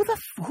be like, who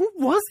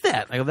was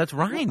that? I go, that's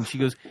Ryan. She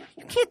goes,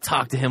 you can't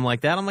talk to him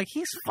like that. I'm like,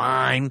 he's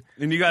fine.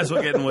 And you guys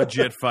will get in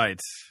legit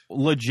fights.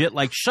 Legit,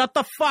 like, shut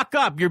the fuck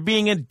up. You're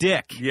being a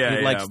dick. Yeah,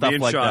 like, stuff me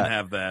and like Sean that.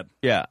 have that.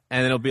 Yeah. And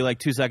then it'll be like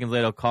 2 seconds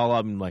later, I'll call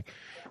up and like,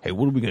 hey,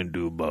 what are we going to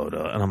do about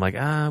it? And I'm like,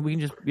 we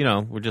can just,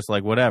 we're just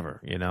like,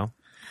 whatever,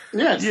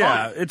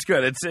 Yeah, it's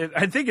good.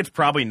 I think it's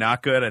probably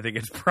not good. I think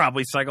it's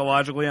probably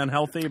psychologically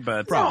unhealthy,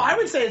 but no, I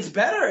would say it's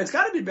better. It's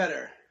got to be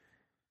better.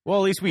 Well,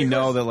 at least we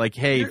know that, like,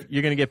 hey,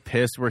 you're going to get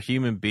pissed. We're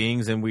human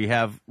beings, and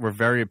we're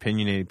very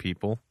opinionated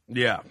people.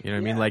 Yeah, you know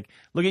what I mean. Like,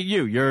 look at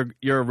you.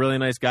 You're a really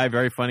nice guy,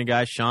 very funny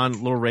guy. Sean, a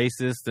little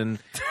racist, and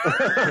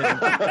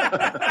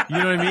you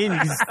know what I mean.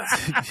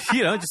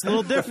 Just a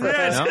little different.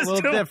 Yeah, a little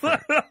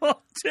different.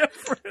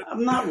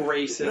 I'm not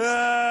racist.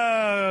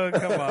 Oh,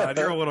 come on,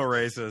 you're a little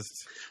racist.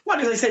 What?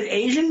 Because I said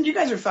Asian? You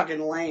guys are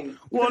fucking lame.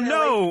 Well,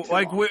 no,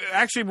 like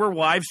we're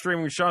live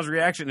streaming Sean's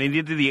reaction, and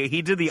he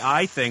did the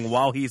eye thing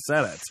while he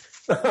said it.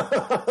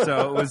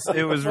 So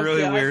it was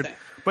really weird.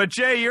 But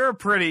Jay, you're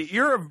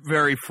a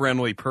very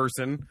friendly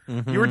person.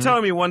 Mm-hmm. You were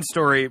telling me one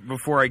story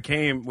before I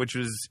came, which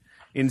was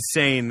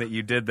insane that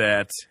you did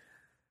that.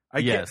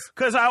 Yes.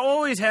 Because I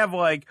always have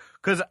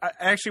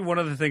actually one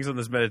of the things on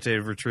this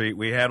meditative retreat,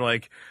 we had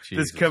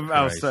this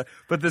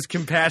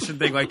compassion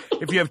thing. Like,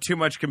 if you have too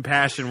much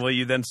compassion, will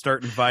you then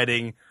start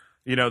inviting,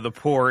 the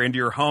poor into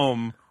your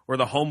home or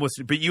the homeless?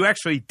 But you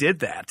actually did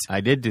that.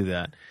 I did do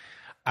that.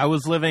 I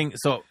was living,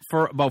 so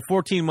for about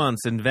 14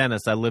 months in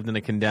Venice, I lived in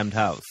a condemned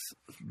house.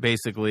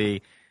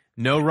 Basically,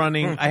 no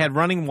running. I had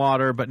running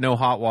water, but no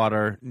hot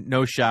water,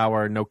 no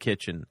shower, no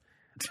kitchen.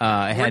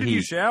 Where did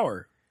you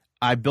shower?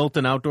 I built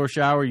an outdoor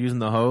shower using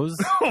the hose.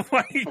 Oh,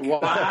 my God.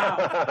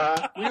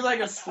 Wow. Were you like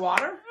a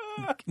squatter?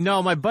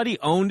 No, my buddy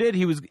owned it.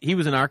 He was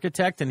an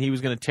architect, and he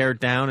was going to tear it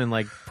down and,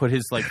 like, put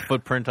his, like,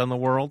 footprint on the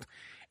world.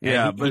 And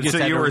yeah, but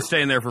so you were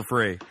staying there for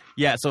free.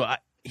 Yeah, so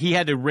he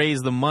had to raise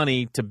the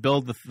money to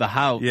build the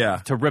house,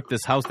 to rip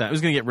this house down. It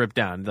was going to get ripped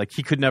down. Like,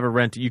 he could never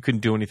rent it. You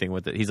couldn't do anything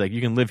with it. He's like,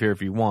 you can live here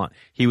if you want.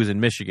 He was in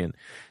Michigan.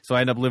 So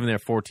I ended up living there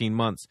 14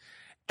 months.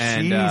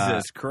 And,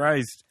 Jesus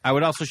Christ. I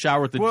would also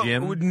shower at the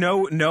gym.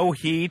 No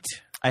heat.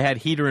 I had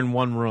heater in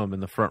one room, in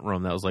the front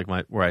room. That was like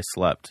where I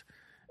slept.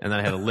 And then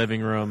I had a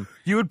living room.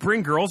 You would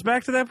bring girls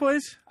back to that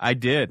place? I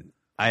did.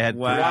 I had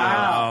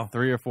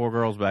 3 or 4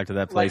 girls back to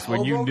that place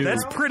when you knew.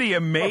 That's pretty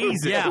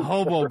amazing. Yeah,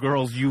 hobo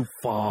girls, you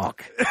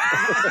fuck.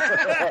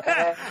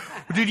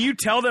 Did you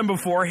tell them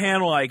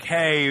beforehand, like,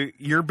 hey,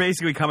 you're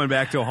basically coming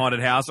back to a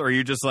haunted house, or are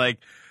you just like,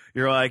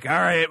 you're like, all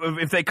right,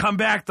 if they come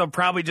back, they're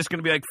probably just going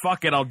to be like,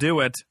 fuck it, I'll do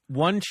it.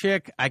 One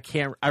chick, I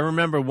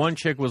remember one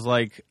chick was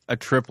like a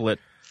triplet,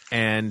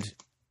 and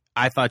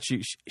I thought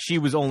she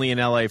was only in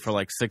LA for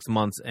like 6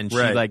 months, and she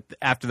like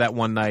after that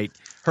one night,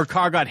 her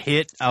car got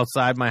hit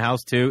outside my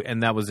house too,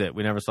 and that was it.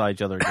 We never saw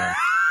each other again.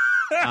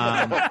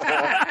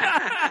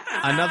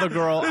 Another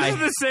girl, this is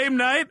the same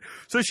night,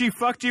 so she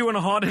fucked you in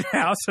a haunted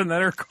house, and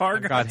then her car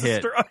got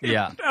hit. Destroyed.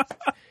 Yeah.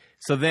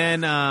 So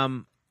then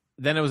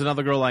it was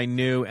another girl I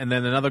knew, and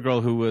then another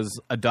girl who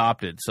was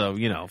adopted. So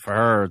for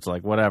her, it's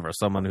like whatever,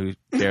 someone who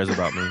cares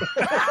about me.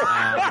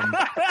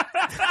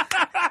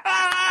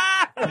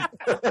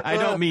 I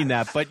don't mean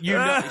that, but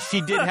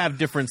she did have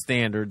different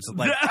standards.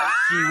 Like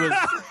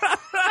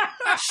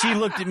she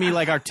looked at me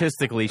like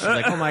artistically. She's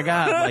like, "Oh my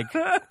god!"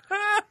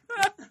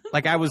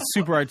 Like I was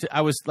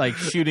I was like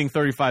shooting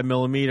 35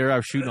 millimeter. I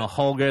was shooting a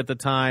Holga at the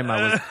time.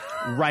 I was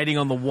writing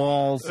on the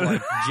walls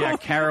like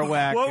Jack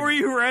Kerouac. What were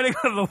you writing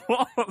on the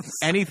walls?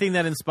 Anything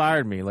that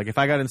inspired me. Like if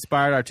I got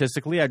inspired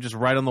artistically, I'd just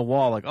write on the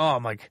wall. Like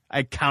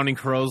I Counting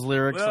Crows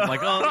lyrics. I'm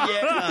like, oh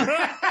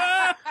yeah.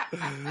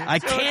 I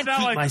can't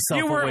keep myself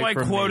you weren't away like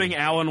from quoting me.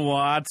 Alan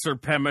Watts or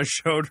Pema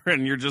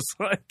Chodron. You're just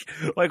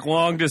like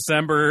Long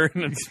December.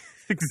 And it's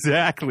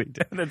exactly.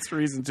 That's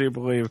reason to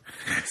believe.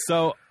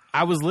 So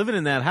I was living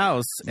in that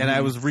house and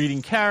I was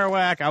reading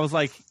Kerouac. I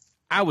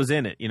was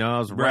in it. I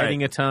was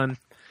writing a ton.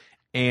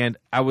 And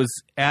I was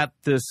at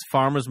this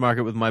farmer's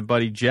market with my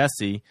buddy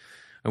Jesse,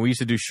 and we used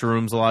to do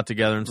shrooms a lot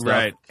together and stuff.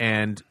 Right.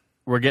 And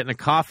we're getting a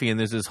coffee, and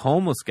there's this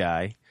homeless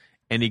guy,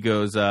 and he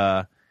goes,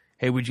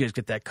 hey, where'd you guys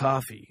get that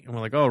coffee? And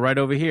we're like, oh, right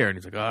over here. And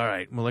he's like, all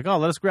right. And we're like, oh,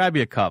 let us grab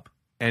you a cup.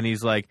 And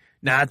he's like,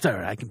 nah, it's all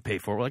right. I can pay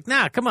for it. We're like,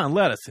 nah, come on,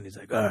 let us. And he's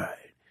like, all right.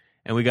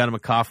 And we got him a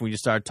coffee. And we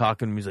just started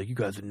talking. And he's like, you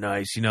guys are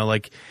nice.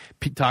 Like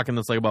talking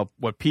to us like about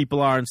what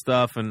people are and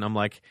stuff. And I'm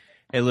like,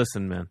 hey,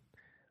 listen, man.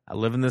 I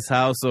live in this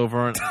house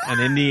over in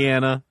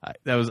Indiana.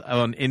 That was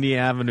on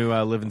Indiana Avenue.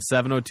 I live in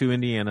 702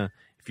 Indiana.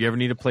 If you ever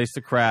need a place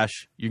to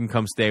crash, you can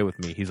come stay with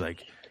me. He's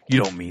like,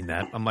 you don't mean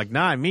that. I'm like,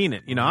 nah, I mean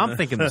it. I'm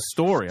thinking the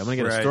story. I'm going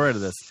to get a story out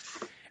of this.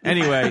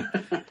 Anyway,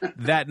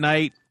 that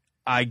night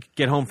I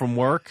get home from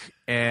work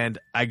and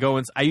I go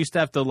in. I used to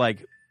have to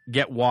like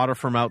get water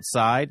from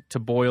outside to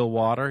boil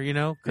water,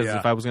 because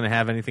if I was going to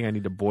have anything, I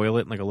need to boil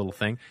it in like a little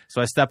thing.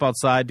 So I step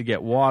outside to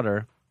get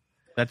water.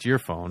 That's your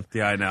phone.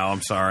 Yeah, I know.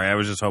 I'm sorry. I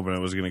was just hoping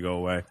it was going to go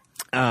away.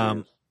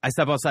 I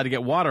step outside to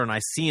get water, and I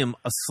see him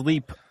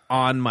asleep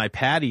on my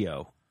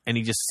patio. And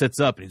he just sits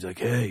up, and he's like,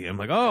 hey. I'm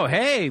like, oh,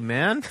 hey,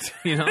 man. It's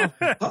like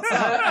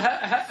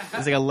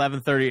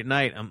 11:30 at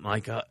night. I'm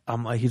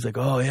like, he's like,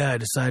 oh, yeah, I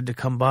decided to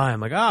come by. I'm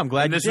like, oh, I'm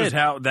glad you did. This was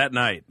how, that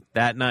night?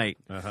 That night.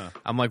 Uh-huh.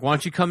 I'm like, why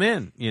don't you come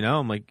in?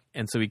 I'm like,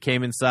 and so he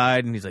came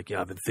inside, and he's like,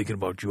 yeah, I've been thinking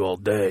about you all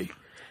day.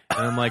 And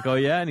I'm like, oh,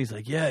 yeah? And he's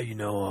like, yeah,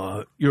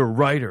 you're a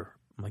writer.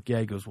 I'm like, yeah.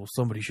 He goes, well,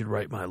 somebody should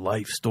write my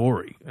life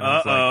story. And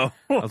I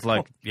was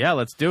like, yeah,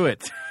 let's do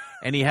it.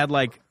 And he had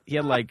like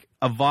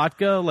a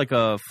vodka, like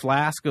a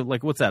flask of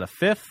like, what's that? A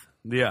fifth?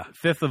 Yeah.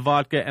 Fifth of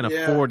vodka and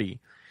a 40.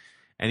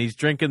 And he's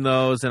drinking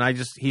those. And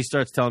he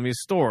starts telling me a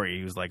story.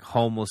 He was like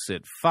homeless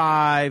at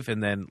 5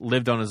 and then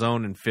lived on his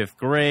own in 5th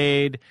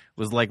grade,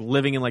 was like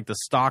living in like the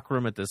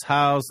stockroom at this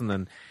house. And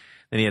then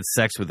he had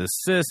sex with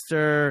his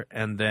sister.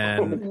 And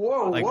then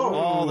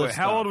all this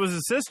How stuff. old was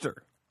his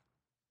sister?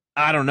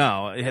 I don't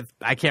know.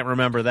 I can't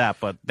remember that,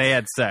 but they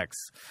had sex.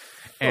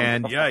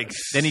 And yikes.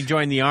 Then he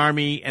joined the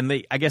army, and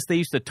I guess they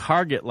used to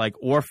target like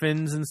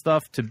orphans and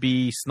stuff to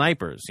be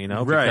snipers,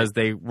 because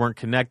they weren't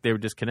they were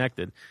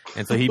disconnected.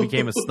 And so he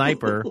became a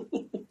sniper.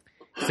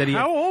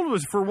 How old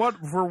was for what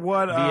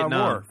Vietnam.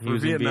 war? He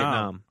was in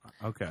Vietnam.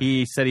 Okay.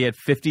 He said he had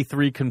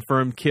 53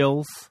 confirmed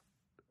kills.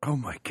 Oh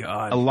my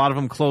God. A lot of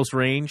them close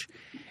range.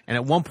 And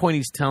at one point,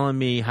 he's telling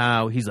me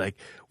how he's like,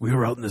 we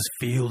were out in this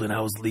field and I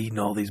was leading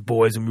all these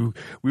boys and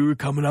we were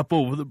coming up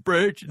over the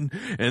bridge and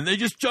they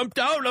just jumped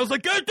out. And I was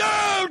like, get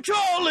down,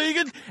 Charlie.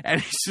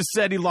 And he just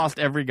said he lost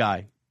every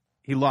guy.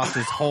 He lost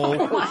his whole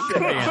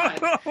band.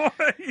 Oh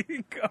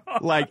my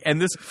God. Like, and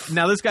this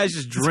guy's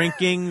just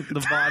drinking the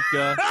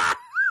vodka.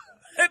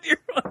 And you're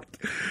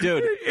like,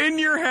 dude, in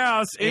your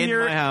house,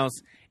 my house.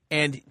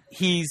 And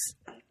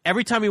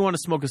every time he wanted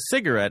to smoke a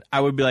cigarette,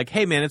 I would be like,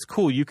 hey, man, it's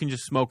cool. You can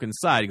just smoke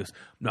inside. He goes,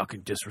 I'm not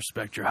going to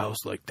disrespect your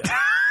house like that.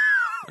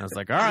 I was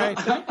like, all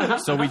right.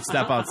 So we'd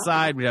step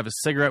outside. We'd have a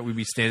cigarette. We'd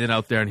be standing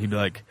out there, and he'd be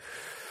like,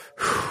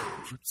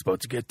 it's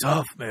about to get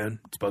tough, man.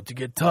 It's about to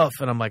get tough.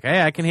 And I'm like,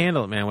 hey, I can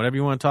handle it, man. Whatever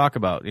you want to talk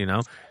about, you know?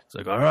 It's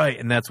like, all right.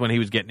 And that's when he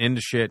was getting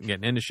into shit.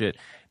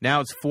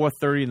 Now it's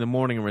 4:30 in the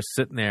morning and we're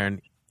sitting there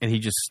and he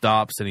just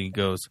stops and he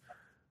goes,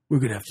 we're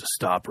going to have to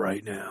stop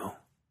right now.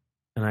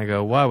 And I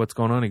go, why? What's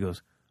going on? He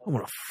goes, I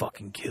want to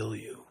fucking kill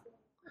you.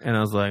 And I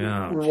was like,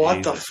 oh, what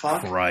Jesus the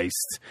fuck?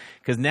 Christ.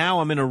 Because now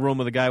I'm in a room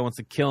with a guy who wants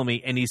to kill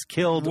me, and he's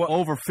killed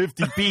over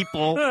 50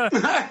 people.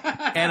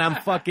 And I'm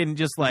fucking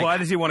just like... Why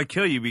does he want to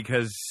kill you?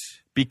 Because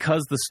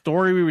the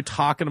story we were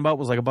talking about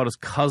was like about his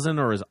cousin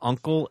or his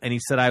uncle, and he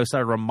said I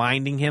started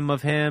reminding him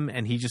of him,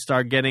 and he just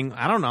started getting,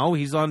 I don't know,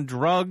 he's on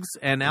drugs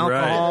and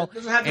alcohol. Right. It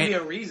doesn't have to be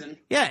a reason.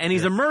 Yeah, and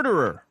he's a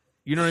murderer.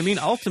 You know what I mean?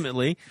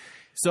 Ultimately.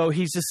 So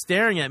he's just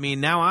staring at me,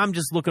 and now I'm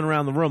just looking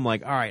around the room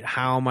like, all right,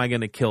 how am I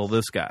going to kill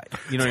this guy?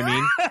 You know what I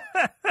mean?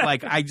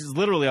 Like, I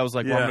was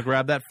like, well, I'm going to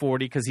grab that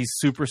 40 because he's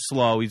super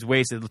slow. He's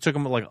wasted. It took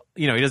him, like,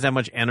 you know, he doesn't have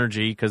much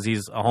energy because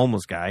he's a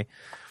homeless guy.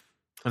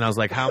 And I was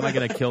like, how am I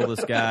going to kill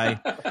this guy?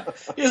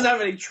 He doesn't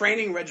have any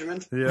training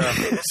regimen. Yeah.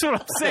 That's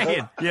what I'm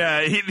saying.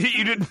 Yeah,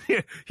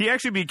 he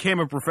actually became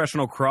a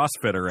professional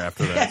CrossFitter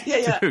after that.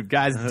 Yeah. Dude,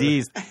 guys,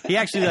 D's. He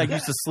actually like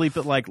used to sleep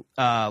at like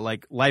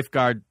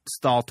lifeguard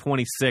stall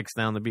 26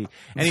 down the beach.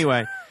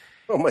 Anyway,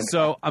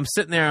 so I'm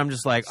sitting there. I'm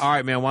just like, all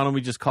right, man, why don't we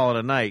just call it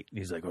a night? And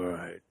he's like, all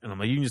right. And I'm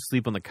like, you can just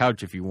sleep on the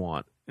couch if you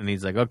want. And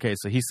he's like, okay.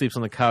 So he sleeps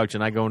on the couch,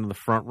 and I go into the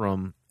front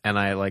room, and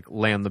I like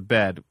lay on the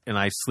bed, and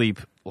I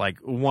sleep like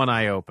one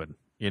eye open.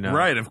 You know?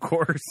 Right, of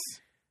course.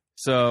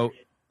 So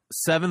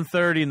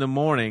 7:30 in the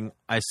morning,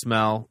 I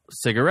smell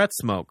cigarette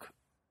smoke.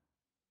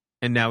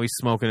 And now he's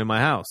smoking in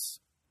my house.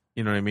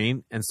 You know what I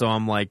mean? And so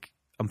I'm like,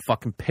 I'm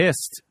fucking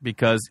pissed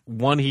because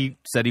one, he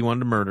said he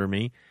wanted to murder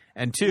me.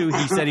 And two,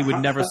 he said he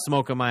would never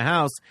smoke in my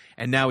house.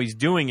 And now he's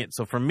doing it.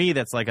 So for me,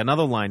 that's like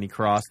another line he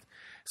crossed.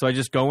 So I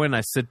just go in, I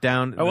sit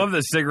down. I love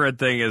the cigarette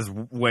thing is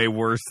way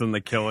worse than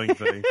the killing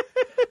thing.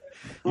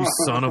 You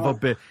son of a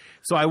bitch.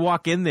 So I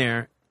walk in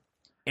there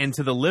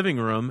into the living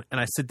room, and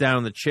I sit down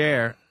in the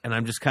chair, and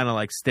I'm just kind of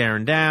like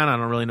staring down. I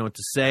don't really know what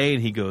to say.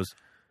 And he goes,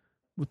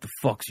 what the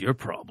fuck's your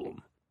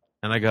problem?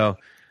 And I go,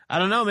 I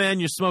don't know, man.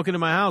 You're smoking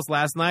in my house.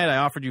 Last night I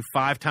offered you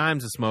 5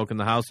 times to smoke in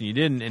the house, and you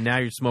didn't, and now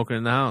you're smoking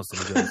in the house.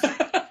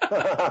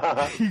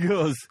 And he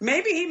goes,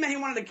 maybe he meant he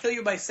wanted to kill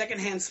you by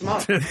secondhand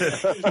smoke.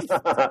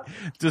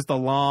 Just the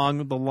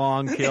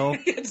long kill.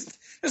 It's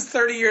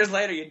 30 years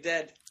later, you're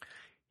dead.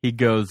 He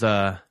goes,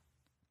 oh,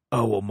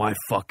 well, my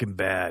fucking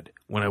bad.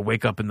 When I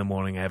wake up in the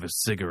morning, I have a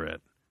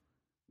cigarette.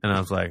 And I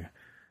was like,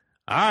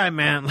 all right,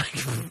 man. Like,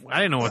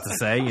 I didn't know what to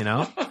say, you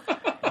know?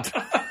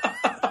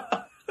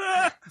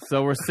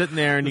 So we're sitting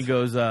there, and he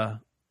goes, why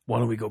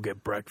don't we go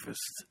get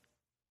breakfast?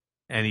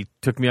 And he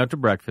took me out to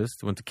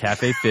breakfast. Went to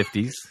Cafe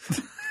 50s.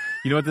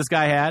 You know what this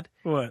guy had?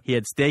 What? He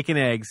had steak and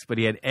eggs, but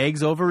he had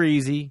eggs over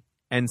easy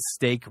and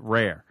steak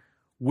rare.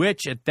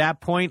 Which, at that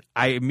point,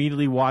 I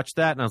immediately watched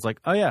that, and I was like,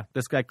 oh, yeah,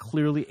 this guy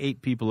clearly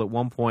ate people at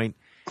one point.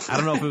 I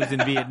don't know if it was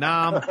in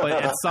Vietnam, but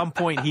at some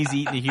point he's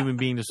eating a human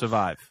being to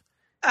survive.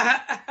 Do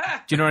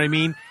you know what I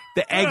mean?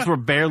 The eggs were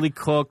barely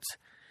cooked,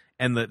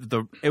 and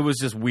it was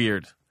just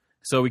weird.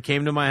 So we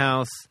came to my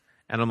house,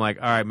 and I'm like,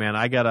 all right, man,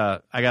 I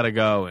gotta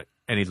go.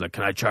 And he's like,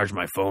 can I charge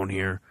my phone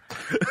here?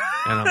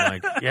 And I'm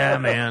like, yeah,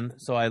 man.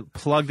 So I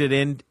plugged it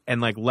in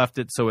and like left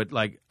it so it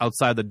like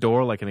outside the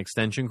door like an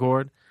extension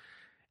cord.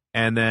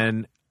 And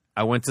then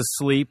I went to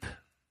sleep,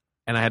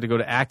 and I had to go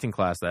to acting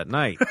class that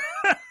night.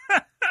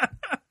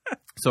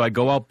 So I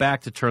go out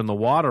back to turn the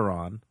water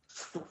on.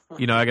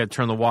 You know, I got to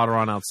turn the water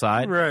on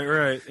outside.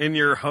 Right. In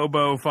your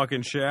hobo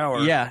fucking shower.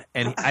 Yeah,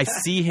 and I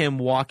see him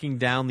walking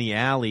down the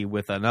alley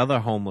with another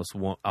homeless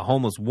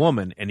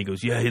woman, and he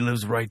goes, yeah, he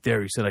lives right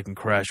there. He said I can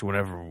crash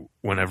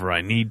whenever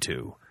I need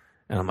to.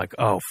 And I'm like,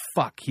 oh,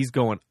 fuck. He's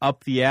going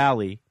up the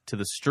alley to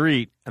the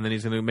street, and then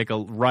he's going to make a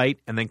right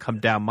and then come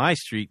down my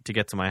street to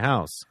get to my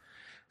house.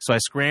 So I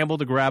scramble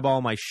to grab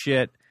all my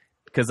shit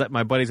because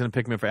my buddy's going to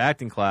pick me up for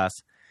acting class.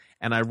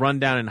 And I run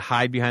down and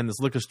hide behind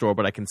this liquor store,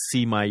 but I can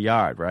see my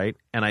yard, right?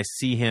 And I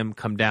see him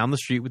come down the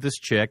street with this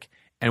chick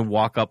and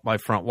walk up my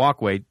front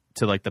walkway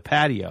to, like, the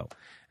patio.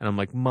 And I'm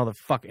like,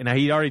 motherfucker. And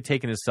he'd already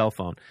taken his cell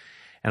phone.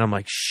 And I'm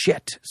like,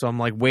 shit. So I'm,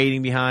 like,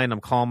 waiting behind. I'm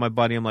calling my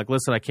buddy. I'm like,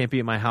 listen, I can't be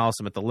at my house.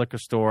 I'm at the liquor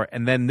store.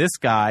 And then this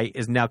guy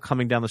is now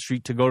coming down the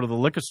street to go to the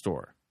liquor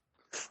store.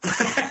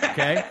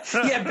 Okay?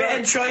 Yeah,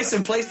 bad choice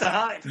and place to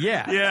hide.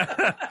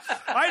 Yeah.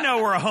 I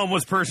know where a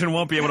homeless person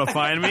won't be able to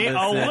find me.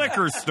 A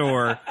liquor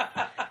store.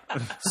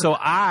 So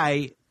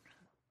I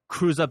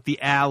cruise up the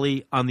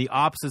alley on the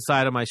opposite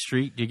side of my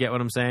street. Do you get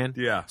what I'm saying?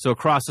 Yeah. So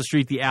across the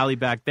street, the alley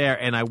back there,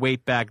 and I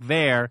wait back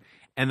there,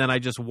 and then I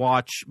just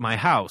watch my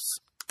house,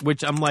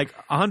 which I'm like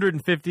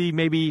 150,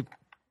 maybe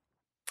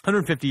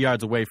 150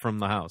 yards away from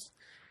the house.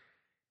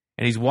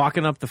 And he's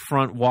walking up the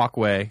front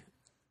walkway,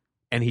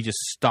 and he just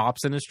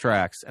stops in his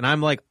tracks. And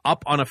I'm like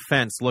up on a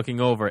fence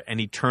looking over, and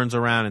he turns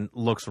around and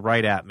looks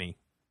right at me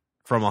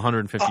from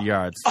 150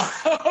 yards.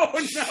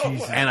 Oh,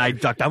 no. And I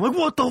ducked. I'm like,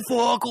 what the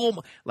fuck? Oh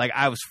my. Like,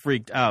 I was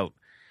freaked out.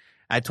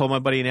 I told my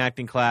buddy in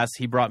acting class,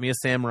 he brought me a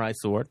samurai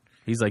sword.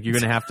 He's like, you're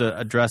going to have to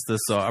address this.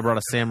 So I brought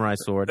a samurai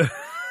sword.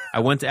 I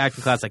went to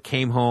acting class. I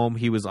came home.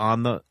 He was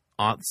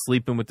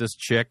sleeping with this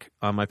chick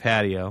on my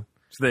patio.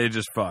 So they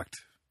just fucked.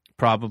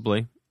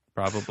 Probably.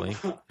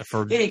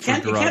 You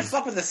can't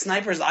fuck with a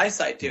sniper's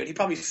eyesight, dude. He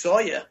probably saw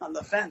you on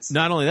the fence.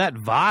 Not only that,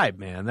 vibe,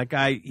 man. That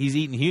guy,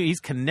 he's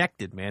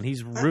connected, man.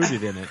 He's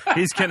rooted in it.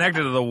 He's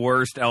connected to the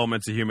worst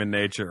elements of human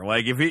nature.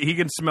 Like, if he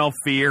can smell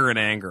fear and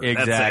anger.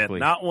 Exactly.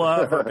 That's it. Not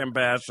love or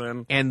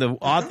compassion. And the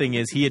odd thing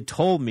is, he had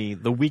told me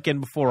the weekend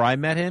before I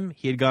met him,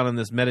 he had gone on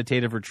this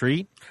meditative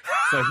retreat.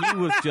 So he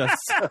was just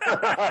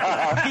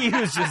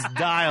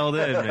dialed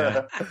in,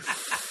 man.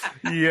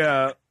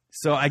 Yeah.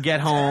 So I get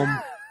home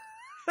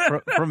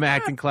from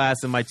acting class,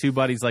 and my two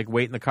buddies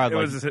wait in the car.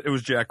 It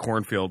was Jack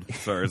Cornfield.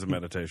 Sorry, as a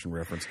meditation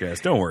reference, guys.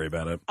 Don't worry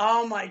about it.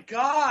 Oh my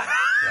God!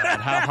 God,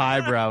 how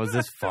highbrow is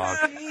this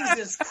fuck?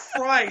 Jesus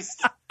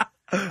Christ!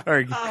 All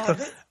right.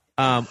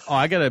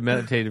 I got a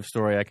meditative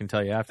story I can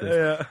tell you after this.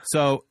 Yeah.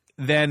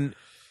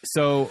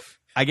 So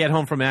I get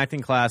home from acting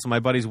class, and my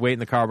buddy's waiting in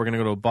the car. We're going to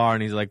go to a bar,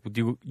 and he's like,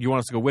 do you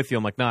want us to go with you?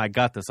 I'm like, no, I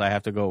got this. I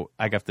have to go.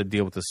 I have to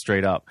deal with this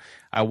straight up.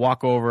 I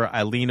walk over.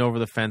 I lean over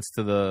the fence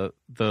to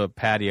the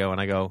patio,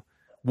 and I go,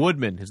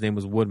 Woodman. His name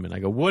was Woodman. I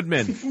go,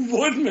 Woodman.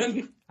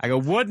 Woodman. I go,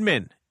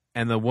 Woodman.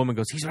 And the woman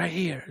goes, he's right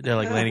here. They're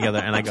laying together.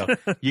 And I go,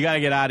 you got to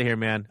get out of here,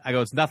 man. I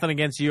go, it's nothing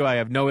against you. I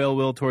have no ill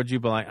will towards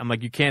you. But I'm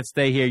like, you can't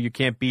stay here. You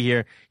can't be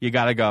here. You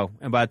got to go.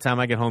 And by the time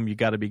I get home, you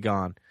got to be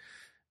gone.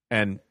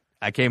 And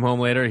I came home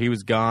later. He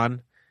was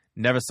gone.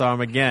 Never saw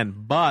him again.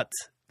 But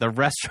the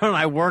restaurant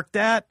I worked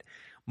at,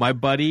 my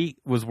buddy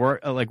was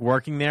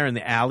working there in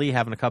the alley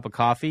having a cup of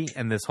coffee.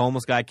 And this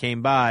homeless guy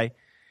came by,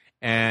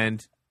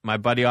 and my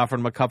buddy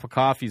offered him a cup of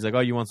coffee. He's like, oh,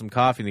 you want some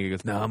coffee? And he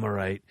goes, no, I'm all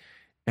right.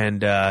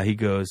 And he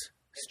goes,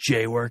 is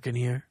Jay working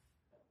here?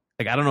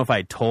 I don't know if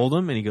I told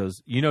him. And he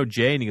goes, you know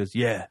Jay? And he goes,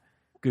 yeah,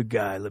 good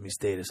guy. Let me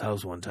stay at his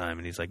house one time.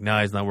 And he's like,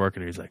 no, he's not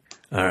working here. He's like,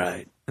 all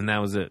right. And that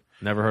was it.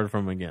 Never heard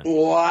from him again.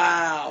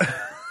 Wow.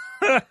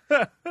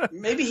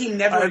 Maybe he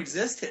never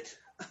existed.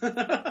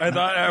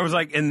 I was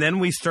like, and then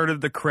we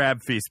started the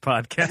Crab Feast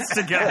podcast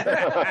together.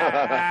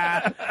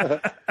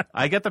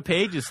 I got the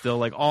pages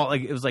still, it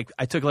was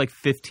I took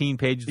 15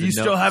 pages. You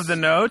still have the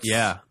notes?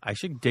 Yeah, I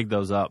should dig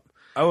those up.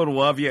 I would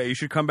love, you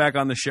should come back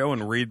on the show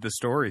and read the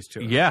stories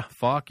too. Yeah,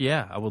 fuck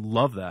yeah, I would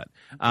love that.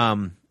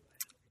 I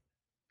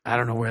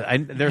don't know where.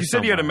 You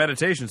said you had a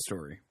meditation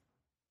story.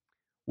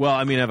 Well,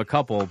 I have a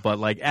couple,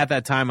 but at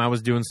that time I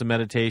was doing some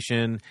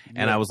meditation,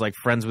 and I was like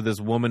friends with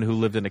this woman who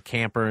lived in a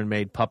camper and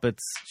made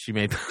puppets. She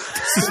made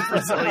this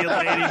Brazilian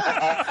lady.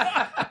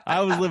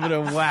 I was living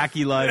a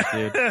wacky life,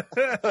 dude.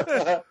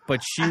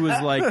 But she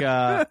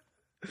was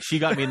she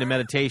got me into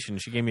meditation.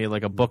 She gave me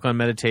a book on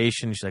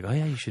meditation. She's like, "Oh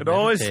yeah, you should." It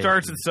always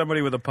starts with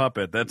somebody with a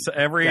puppet. That's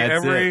every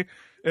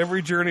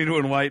journey to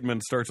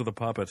enlightenment starts with a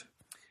puppet.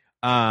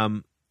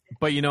 But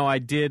I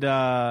did.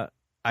 I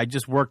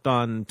just worked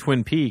on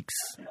Twin Peaks.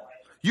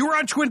 You were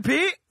on Twin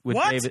Peaks? With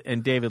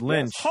David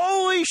Lynch.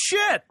 Holy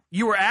shit!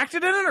 You were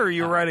acting in it, or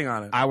you were writing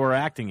on it? I were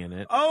acting in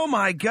it. Oh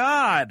my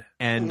God!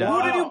 And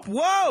who did you?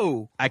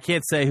 Whoa! I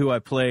can't say who I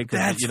played.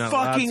 That's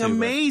fucking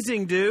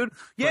amazing, dude.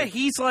 Yeah,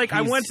 he's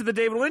I went to the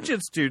David Lynch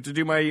Institute to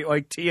do my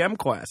TM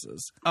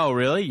classes. Oh,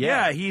 really?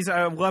 Yeah.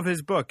 I love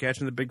his book,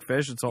 Catching the Big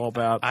Fish. It's all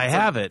about. I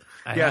have it.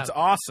 It's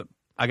awesome.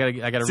 I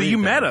gotta. So read you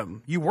met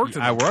him? You worked with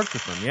him? I worked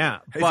with him. Yeah,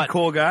 he's a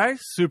cool guy.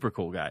 Super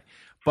cool guy.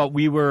 But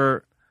we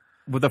were.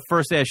 With the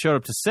first day I showed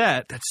up to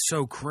set, that's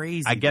so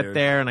crazy. I get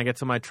there and I get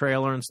to my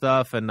trailer and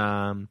stuff, and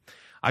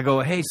I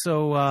go, hey,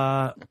 so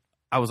I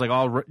was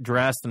all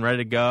dressed and ready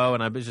to go,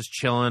 and I was just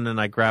chilling, and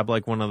I grabbed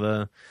one of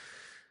the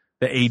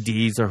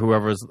ADs or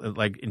whoever's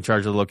in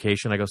charge of the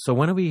location. I go, so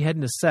when are we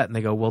heading to set? And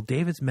they go, well,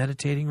 David's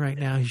meditating right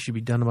now. He should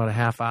be done about a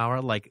half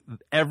hour.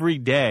 Every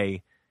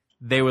day,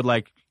 they would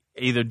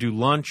either do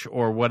lunch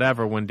or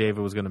whatever when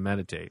David was going to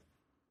meditate.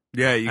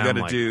 Yeah, you got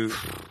to do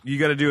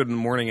it in the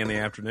morning and the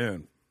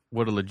afternoon.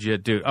 What a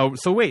legit dude. Oh,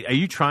 so wait, are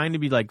you trying to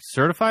be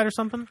certified or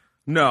something?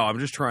 No, I'm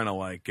just trying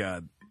to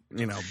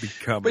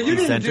become but you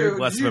didn't do,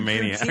 less of a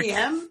maniac.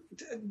 TM,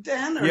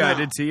 Dan? Yeah, I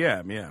did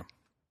TM, yeah.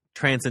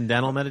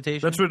 Transcendental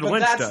meditation? That's what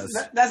Lynch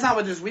does. That's not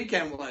what this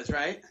weekend was,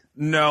 right?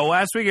 No,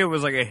 last week it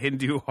was a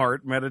Hindu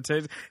heart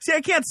meditation. See, I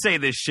can't say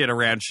this shit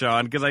around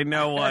Sean because I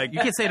know you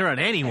can't say it around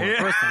anyone,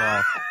 first of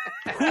all.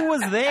 Who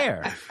was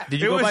there? Did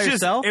you go by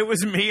yourself? It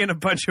was me and a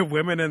bunch of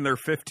women in their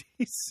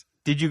 50s.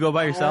 Did you go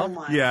by yourself?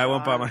 I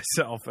went by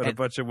myself and a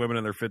bunch of women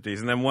in their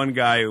 50s. And then one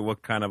guy who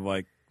looked kind of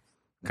like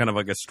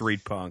a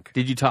street punk.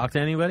 Did you talk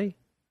to anybody?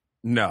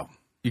 No.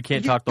 You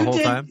can't talk the whole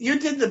time? You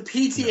did the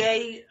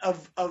PTA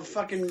of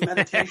fucking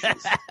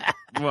meditations.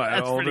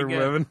 What, older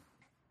women?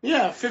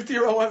 Yeah,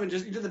 50-year-old women.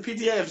 You did the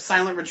PTA of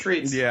silent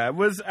retreats. Yeah, it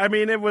was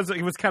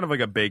kind of like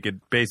a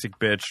basic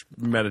bitch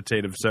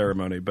meditative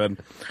ceremony. But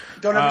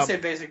don't ever say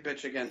basic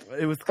bitch again.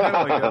 It was kind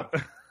of like a...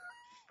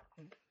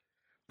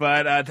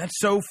 But that's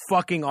so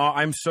fucking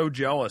I'm so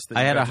jealous that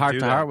I had a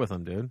heart-to-heart with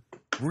him, dude.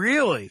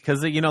 Really?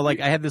 Because, I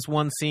had this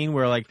one scene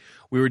where,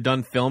 we were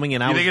done filming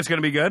and You think it's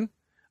going to be good?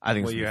 I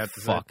think What you it's have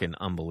to say? fucking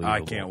unbelievable.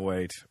 I can't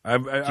wait.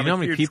 I'm Do you know a how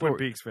many huge people Twin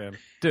Peaks fan.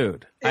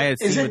 Dude, I had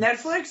Is seen it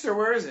Netflix or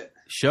where is it?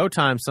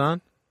 Showtime,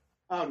 son.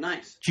 Oh,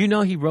 nice. Do you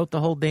know he wrote the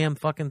whole damn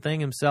fucking thing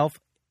himself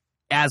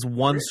as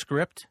one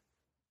script?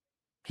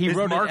 He Is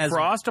wrote Mark it as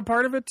Frost a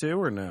part of it too,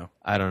 or no?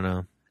 I don't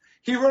know.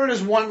 He wrote it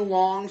as one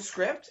long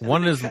script. And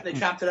One then is- they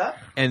chopped it up.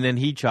 And then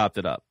he chopped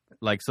it up.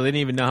 Like, so they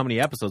didn't even know how many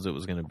episodes it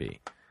was going to be.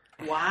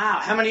 Wow.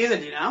 How many is it?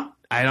 Do you know?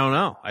 I don't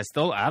know. I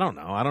don't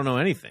know. I don't know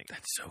anything.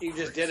 You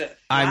just did it.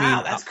 I wow,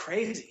 mean, that's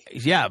crazy.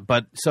 Yeah,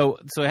 but so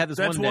it had this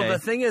That's one day. well. The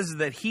thing is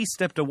that he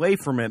stepped away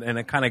from it, and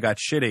it kind of got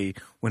shitty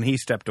when he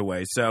stepped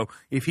away. So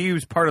if he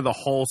was part of the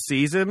whole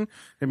season,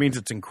 it means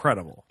it's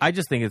incredible. I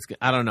just think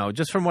I don't know,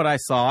 just from what I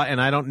saw, and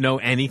I don't know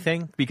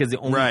anything because the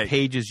only Right.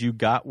 pages you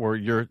got were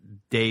your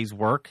day's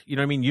work. You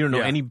know what I mean? You don't know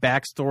Yeah. any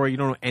backstory. You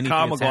don't know anything.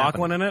 Kyle that's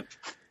MacLachlan happening. in it.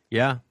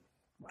 Yeah.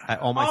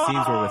 All my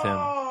scenes were with him.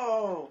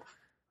 Oh.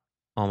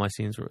 All my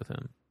scenes were with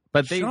him.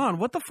 But Sean,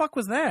 what the fuck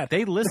was that?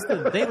 they listed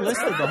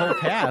the whole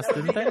cast,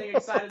 didn't they?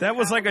 That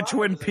was like a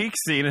Twin Peaks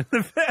scene in the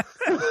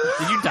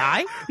Did you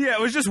die? Yeah, it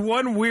was just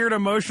one weird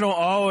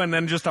emotional and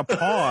then just a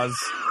pause.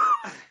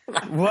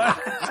 What?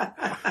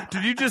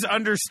 Did you just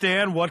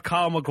understand what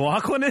Kyle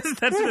MacLachlan is?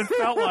 That's what it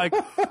felt like.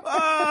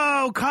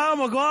 Oh, Kyle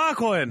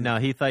MacLachlan. No,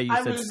 he thought you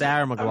said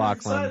Sarah McLachlan,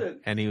 excited.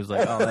 and he was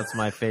like, "Oh, that's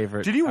my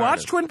favorite." Did you watch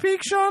artist. Twin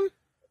Peaks, Sean?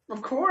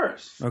 Of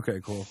course. Okay,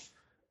 cool.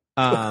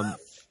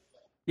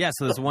 Yeah,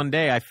 so this one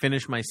day I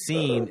finish my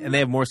scene, and they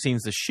have more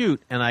scenes to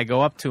shoot, and I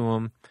go up to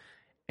him,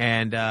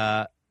 and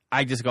I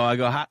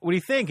go, "What do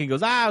you think?" He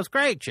goes, "It was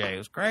great, Jay. It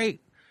was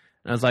great."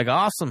 And I was like,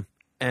 "Awesome."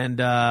 And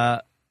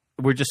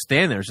we're just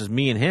standing there. It's just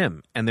me and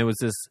him. And there's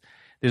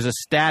a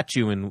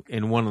statue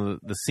in one of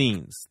the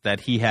scenes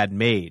that he had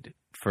made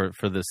for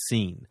this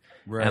scene.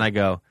 Right. And I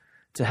go,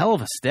 "It's a hell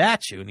of a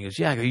statue." And he goes,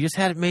 "Yeah." I go, "You just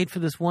had it made for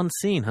this one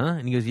scene, huh?"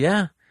 And he goes,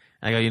 "Yeah."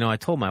 I go, I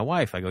told my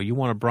wife, I go, "You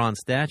want a bronze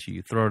statue,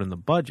 you throw it in the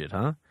budget,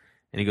 huh?"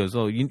 And he goes,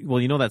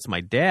 that's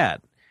my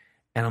dad.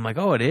 And I'm like,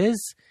 "Oh, it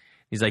is?"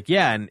 He's like,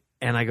 "Yeah."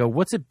 And I go,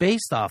 "What's it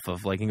based off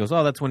of?" Like, he goes,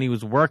 "Oh, that's when he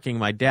was working.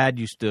 My dad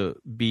used to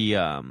be,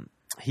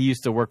 he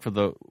used to work for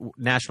the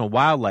National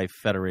Wildlife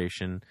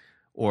Federation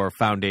or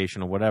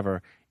Foundation or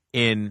whatever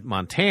in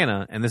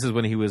Montana. And this is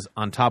when he was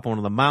on top of one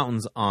of the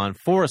mountains on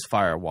forest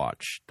fire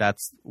watch.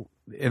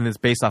 And it's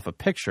based off a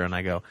picture." And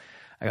I go,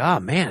 "Oh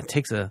man, it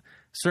takes a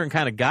certain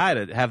kind of guy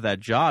to have that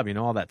job,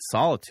 all that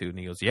solitude." And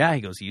he goes, "Yeah."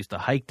 He goes, "He used to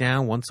hike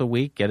down once a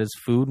week, get his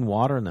food and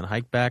water, and then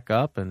hike back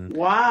up. And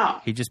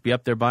Wow. he'd just be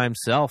up there by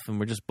himself. And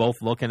we're just both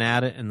looking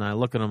at it. And I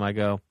look at him, I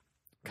go,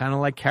 kind of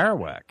like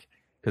Kerouac,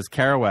 because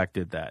Kerouac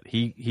did that.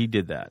 He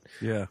did that."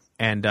 Yeah.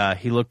 And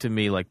he looked at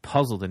me like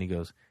puzzled, and he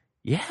goes,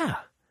 "Yeah."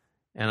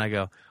 And I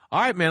go, "All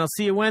right, man, I'll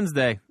see you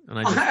Wednesday." And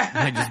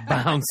I just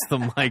bounced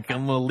him like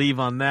I'm gonna leave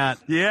on that.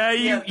 Yeah,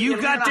 you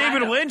you're got gonna David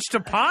hide him. Lynch to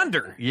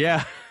ponder.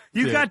 Yeah.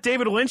 You Dude. got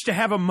David Lynch to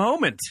have a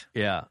moment.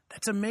 Yeah.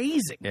 That's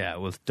amazing. Yeah, it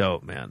was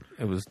dope, man.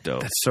 It was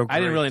dope. That's so I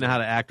didn't great. really know how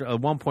to act. At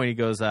one point, he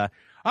goes, "All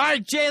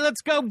right, Jay,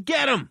 let's go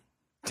get him."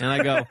 And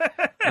I go,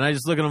 and I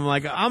just look at him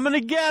like, "I'm going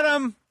to get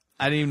him."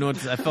 I didn't even know what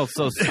to, I felt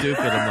so stupid.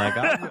 I'm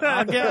like,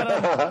 I'll get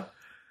him.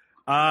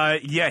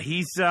 Yeah,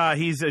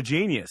 he's a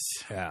genius.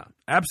 Yeah.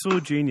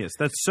 Absolute genius.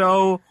 That's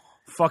so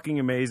fucking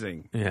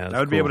amazing. Yeah, that's I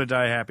would be cool. able to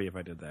die happy if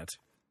I did that.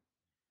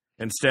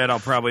 Instead, it'll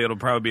probably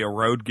be a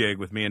road gig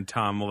with me and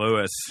Tom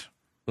Lewis.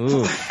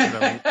 Ooh.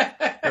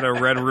 At a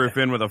Red Roof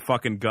Inn with a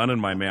fucking gun in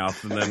my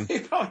mouth, and then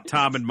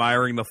Tom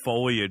admiring the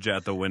foliage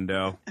at the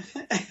window.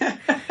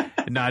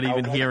 Not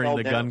even hearing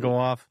the gun go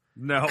off.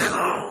 No.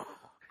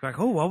 Like,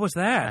 oh, what was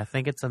I that?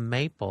 think it's a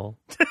maple.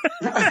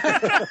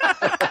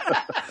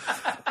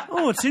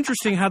 Oh, it's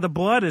interesting how the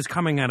blood is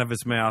coming out of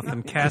his mouth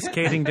and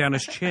cascading down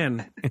his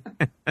chin.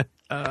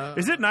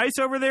 Is it nice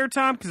over there,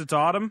 Tom? Because it's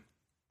autumn.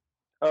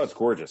 Oh, it's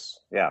gorgeous.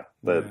 Yeah.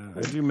 The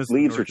I do miss the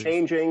leaves are Northeast.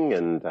 changing,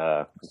 and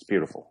it's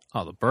beautiful.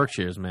 Oh, the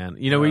Berkshires, man.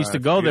 We used to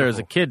it's go there as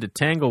a beautiful. kid to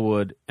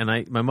Tanglewood,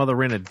 and my mother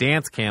ran a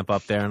dance camp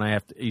up there, and I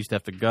used to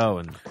have to go.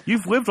 And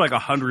You've lived like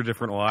 100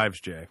 different lives,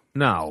 Jay.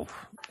 no,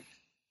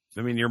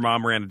 I mean, your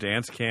mom ran a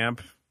dance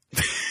camp.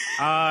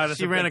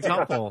 she ran a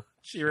couple.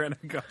 She ran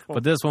a couple.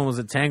 But this one was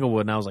at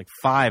Tanglewood, and I was like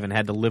 5 and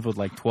had to live with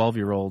like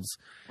 12-year-olds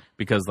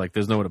because like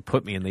there's nowhere to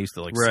put me, and they used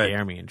to like Right.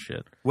 scare me and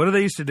shit. What do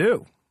they used to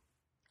do?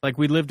 Like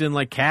we lived in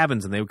like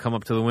cabins, and they would come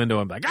up to the window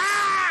and be like,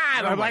 "Ah!"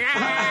 And I'm like,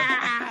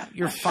 "Ah!"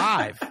 You're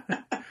 5.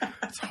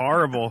 It's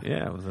horrible.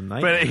 Yeah, it was a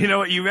nightmare. But you know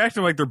what? You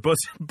acting like they're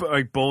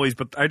like bullies,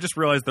 but I just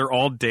realized they're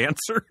all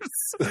dancers.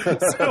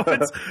 So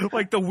it's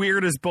like the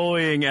weirdest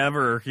bullying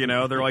ever.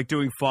 They're like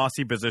doing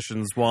Fosse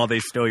positions while they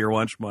steal your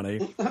lunch money.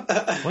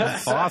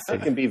 What's Fosse?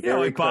 It can be Yeah, very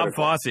like Bob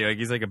critical. Fosse. Like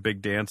he's like a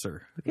big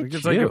dancer. Like,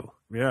 it's you.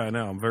 yeah, I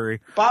know. I'm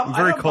very Bob,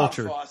 very I know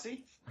cultured. Bob Fosse.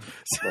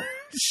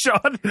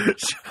 Sean,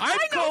 I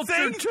know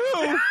things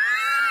too.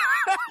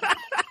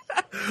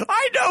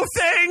 I know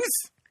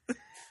things.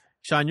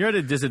 Sean, you're at a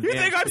You disadvantage.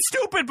 think I'm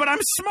stupid, but I'm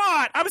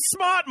smart. I'm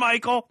smart,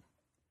 Michael.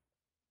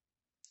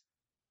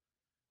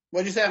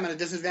 What'd you say? I'm at a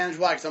disadvantage.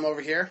 Why? Because I'm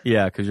over here?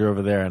 Yeah, because you're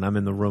over there and I'm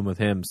in the room with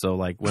him. So,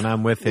 like, when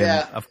I'm with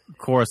him, of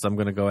course I'm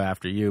going to go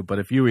after you. But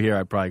if you were here,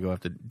 I'd probably go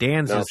after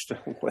Dan's. No,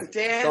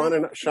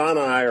 Dan, Sean and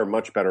I are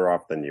much better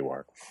off than you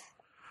are.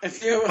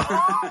 if you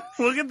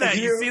Look at that.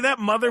 You see that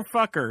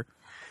motherfucker?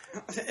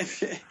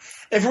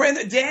 if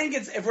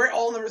we're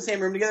all in the same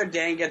room together,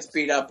 Dan gets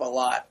beat up a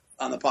lot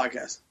on the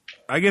podcast.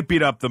 I get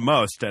beat up the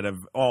most out of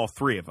all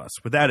three of us,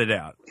 without a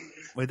doubt.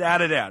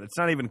 Without a doubt. It's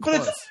not even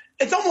close. But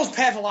it's almost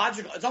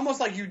pathological. It's almost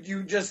like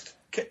you just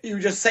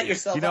set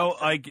yourself up. You know,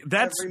 like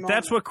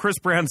that's what Chris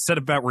Brown said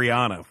about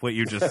Rihanna, what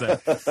you just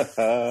said.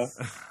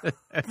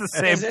 The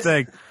same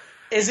thing.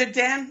 Is it,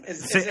 Dan?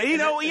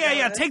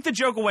 Take the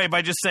joke away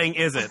by just saying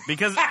 "is it?"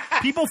 because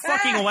people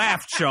fucking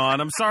laughed,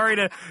 Sean. I'm sorry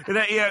to.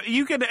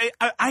 You can.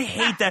 I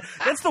hate that.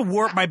 That's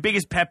my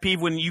biggest pet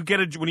peeve when you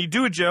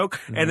do a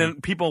joke and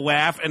then people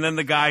laugh and then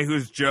the guy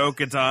whose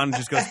joke it's on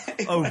just goes,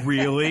 "Oh,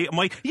 really?" I'm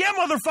like, "Yeah,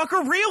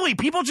 motherfucker, really?"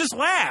 People just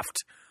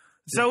laughed.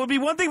 So it would be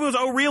one thing if it was,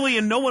 "Oh, really?"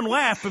 and no one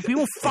laughed, but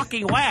people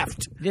fucking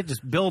laughed. Yeah,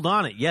 just build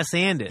on it. Yes,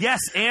 and it. Yes,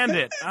 and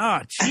it.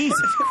 Ah,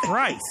 Jesus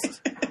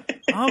Christ.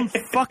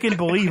 Fucking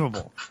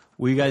believable.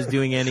 Were you guys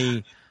doing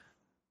any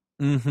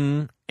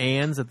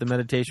ands at the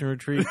meditation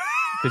retreat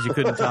because you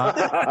couldn't talk?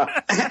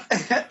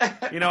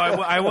 You know,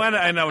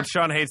 I know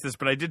Sean hates this,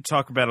 but I did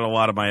talk about it a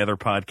lot of my other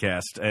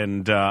podcast,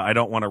 and I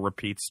don't want to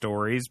repeat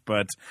stories,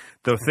 but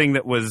the thing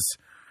that was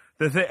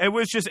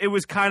it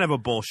was kind of a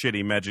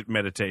bullshitty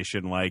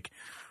meditation, like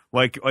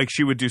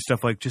she would do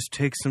stuff like, just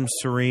take some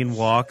serene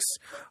walks,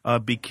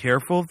 be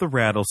careful of the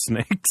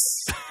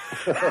rattlesnakes.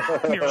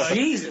 Like,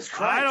 Jesus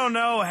Christ! I don't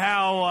know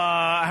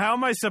how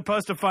am I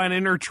supposed to find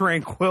inner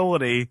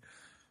tranquility?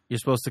 You're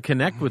supposed to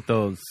connect with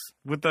those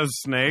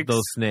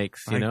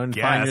snakes, you know, and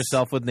find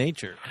yourself with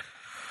nature.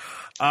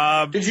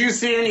 Did you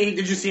see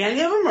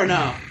any of them or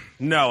no?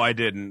 No, I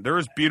didn't. There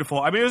was beautiful.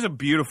 I mean, it was a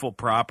beautiful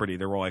property.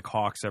 There were like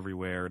hawks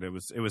everywhere, and it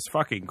was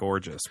fucking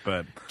gorgeous.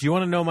 But do you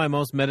want to know my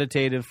most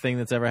meditative thing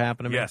that's ever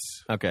happened to me? Yes.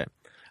 Okay.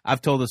 I've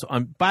told this.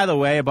 By the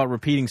way, about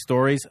repeating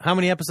stories. How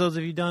many episodes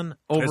have you done?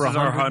 Over 100. This is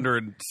our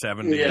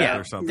 170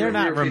 or something. They're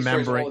not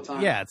remembering.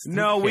 Yeah.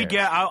 We'll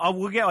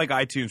get like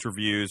iTunes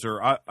reviews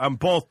or I'm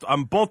both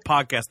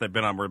podcasts that I've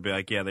been on where it'd be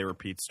like, yeah, they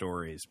repeat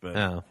stories, but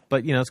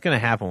you know, it's going to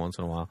happen once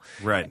in a while.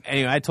 Right.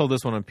 Anyway, I told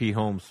this one on Pete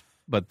Holmes,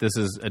 but this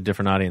is a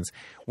different audience.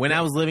 When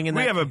I was living in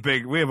we have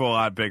a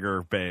lot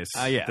bigger base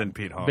than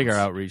Pete Holmes. Bigger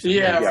outreach.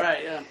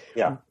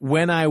 Yeah.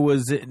 When I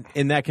was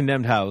in that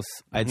condemned house,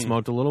 I'd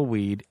smoked a little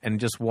weed and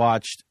just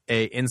watched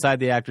a Inside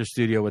the Actors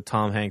Studio with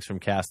Tom Hanks from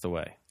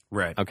Castaway.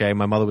 Right. Okay.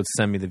 My mother would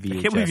send me the VHS.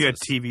 I can't believe you had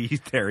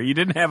TV there. You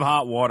didn't have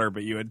hot water,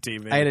 but you had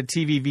TV. I had a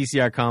TV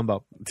VCR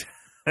combo.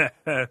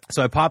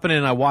 So I pop it in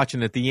and I watch,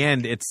 and at the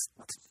end, it's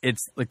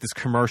like this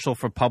commercial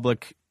for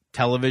public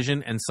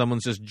television, and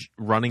someone's just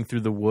running through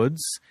the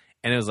woods,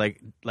 and it was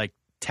like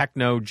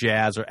techno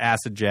jazz or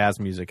acid jazz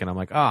music, and I'm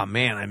like, oh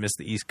man, I miss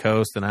the East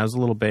Coast, and I was a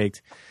little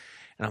baked,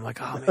 and I'm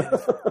like, oh man,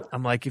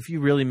 I'm like, if you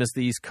really miss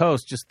the East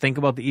Coast, just think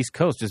about the East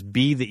Coast, just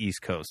be the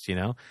East Coast, you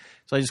know?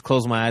 So I just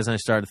closed my eyes and I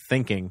started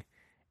thinking,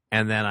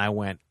 and then I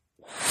went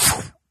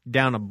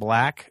down a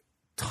black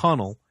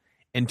tunnel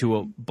into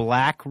a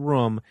black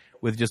room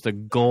with just a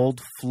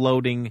gold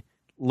floating,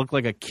 looked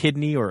like a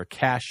kidney or a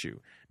cashew,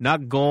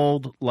 not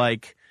gold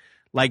like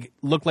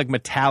looked like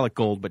metallic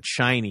gold but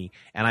shiny,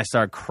 and I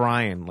started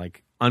crying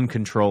like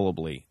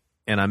uncontrollably,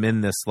 and I'm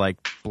in this like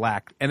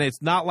black, and it's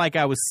not like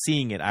I was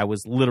seeing it, I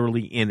was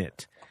literally in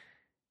it.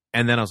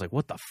 And then I was like,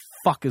 what the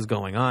fuck is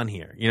going on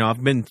here? You know,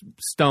 I've been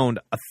stoned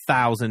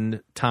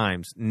 1,000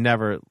 times,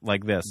 never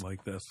like this.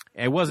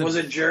 It wasn't. Was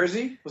it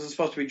Jersey? Was it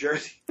supposed to be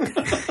Jersey?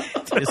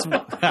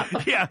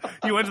 Yeah,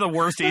 you went to the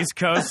worst East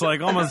Coast,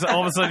 like almost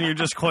all of a sudden you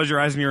just close your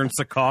eyes and you're in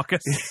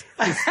Secaucus.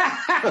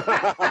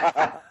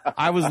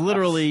 I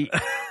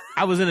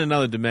was in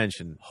another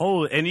dimension.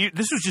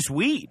 This was just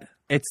weed.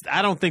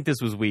 I don't think this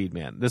was weed,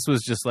 man. This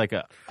was just like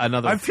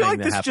another. I feel thing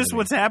like this is just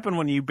what's happened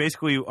when you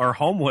basically are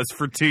homeless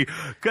for two.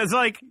 Because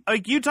like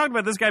you talked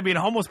about this guy being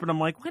homeless, but I'm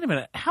like, wait a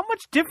minute, how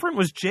much different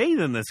was Jay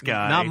than this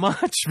guy? Not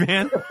much,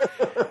 man.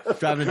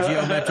 Driving a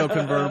Geo Metro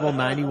convertible,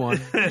 91.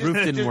 Roof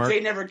didn't work. Jay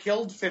never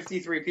killed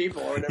 53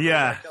 people. Or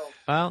never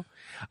Well,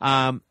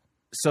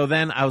 so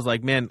then I was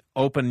like, man,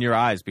 open your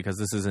eyes because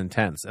this is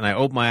intense. And I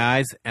opened my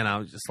eyes and I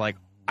was just like,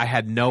 I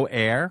had no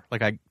air.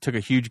 Like I took a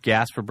huge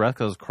gasp for breath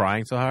because I was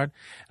crying so hard.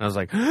 And I was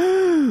like,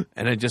 and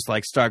I just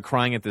like started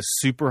crying at this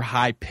super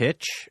high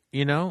pitch,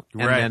 you know?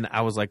 And then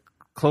I was like,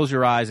 close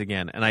your eyes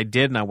again. And I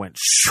did. And I went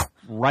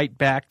right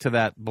back to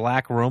that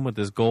black room with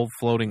this gold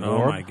floating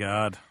orb. Oh my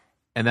God.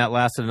 And that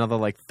lasted another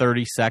like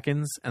 30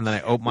 seconds. And then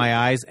I opened my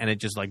eyes and it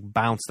just like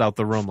bounced out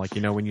the room. Like,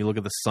 you know, when you look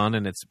at the sun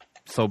and it's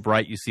so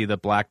bright, you see the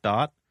black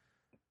dot.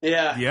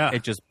 Yeah.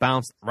 It just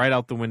bounced right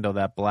out the window,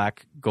 that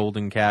black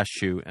golden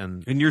cashew.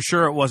 And you're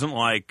sure it wasn't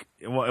like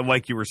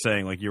you were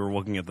saying, like you were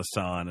looking at the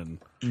sun? And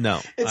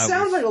no. It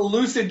sounds like a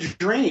lucid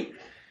dream.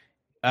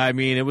 I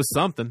mean, it was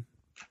something.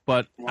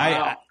 But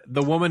wow.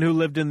 The woman who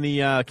lived in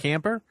the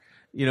camper,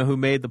 you know, who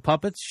made the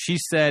puppets, she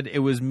said it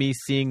was me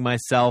seeing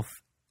myself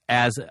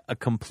as a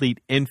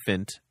complete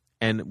infant,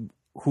 and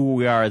who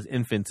we are as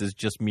infants is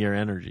just mere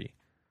energy.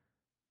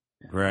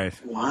 Right.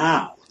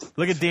 Wow.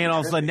 Look at Dan all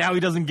of a sudden. Now he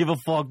doesn't give a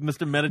fuck,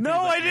 Mr. Meditative. No,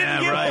 I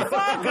didn't give a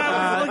fuck.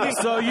 I was looking.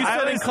 So you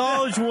said in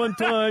college one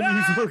time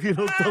you fucking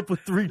hooked up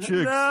with 3 chicks.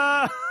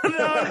 No.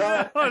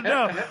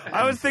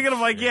 I was thinking of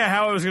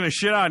how I was going to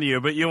shit on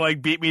you, but you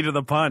beat me to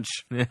the punch.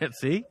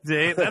 See?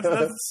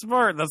 That's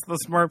smart. That's the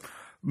smart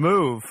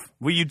move.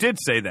 Well, you did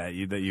say that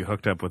you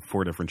hooked up with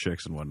 4 different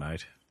chicks in one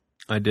night.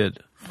 I did.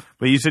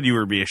 But you said you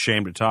would be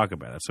ashamed to talk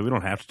about it, so we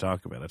don't have to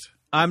talk about it.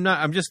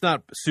 I'm just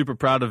not super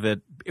proud of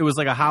it. It was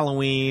like a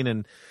Halloween,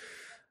 and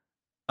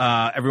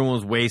everyone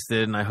was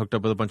wasted, and I hooked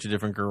up with a bunch of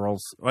different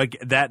girls. Like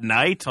that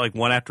night,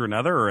 one after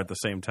another, or at the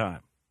same time?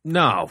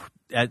 No,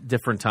 at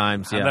different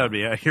times, yeah. That would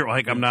be, you're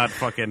I'm not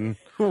fucking,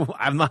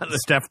 I'm not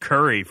Steph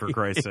Curry, for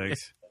Christ's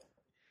sakes.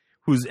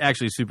 Who's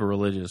actually super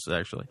religious,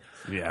 actually.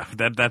 Yeah,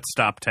 that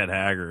stopped Ted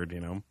Haggard,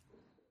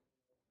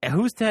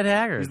 Who's Ted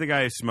Haggard? He's the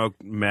guy who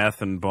smoked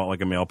meth and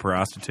bought a male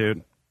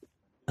prostitute.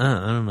 I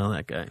don't know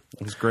that guy.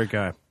 He's a great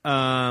guy.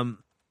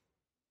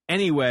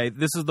 Anyway,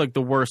 this is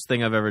the worst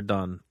thing I've ever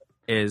done.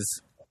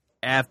 Is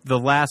at the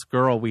last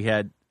girl we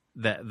had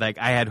that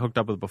I had hooked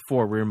up with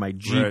before. We were in my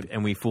Jeep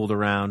and we fooled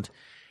around,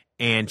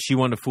 and she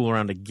wanted to fool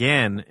around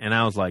again. And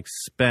I was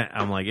spent.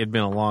 I'm it'd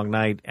been a long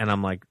night, and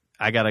I'm I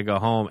gotta go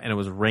home, and it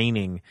was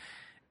raining,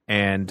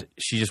 and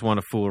she just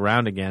wanted to fool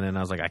around again, and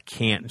I was I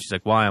can't. And she's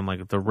why? I'm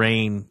the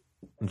rain.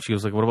 And she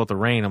was what about the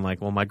rain? I'm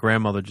well, my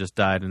grandmother just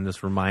died, and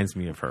this reminds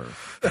me of her.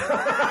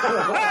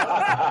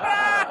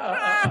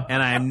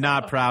 And I am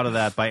not proud of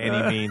that by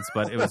any means,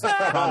 but it was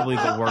probably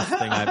the worst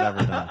thing I've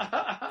ever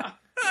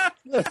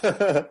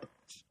done.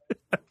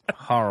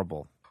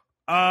 Horrible.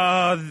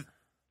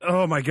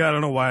 Oh my God, I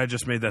don't know why I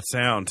just made that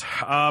sound.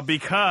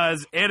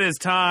 Because it is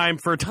time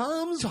for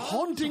Tom's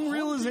Haunting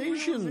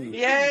Realization.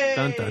 Yay!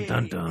 Dun, dun,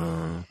 dun,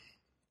 dun.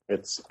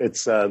 It's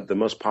the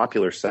most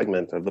popular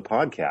segment of the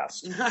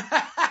podcast.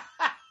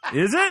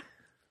 Is it?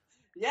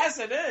 Yes,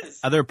 it is.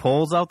 Are there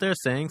polls out there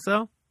saying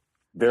so?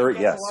 Very,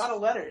 yes. A lot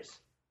of letters.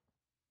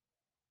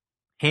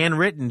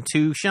 Handwritten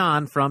to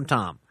Sean from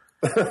Tom.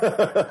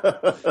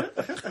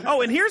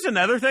 Oh, and here's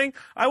another thing.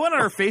 I went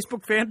on our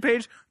Facebook fan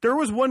page. There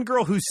was one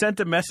girl who sent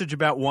a message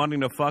about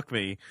wanting to fuck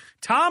me.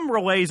 Tom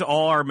relays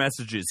all our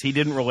messages. He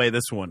didn't relay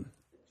this one.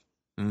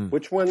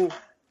 Which one?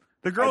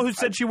 The girl who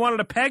said she wanted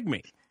to peg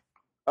me.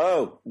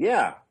 Oh,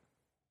 yeah.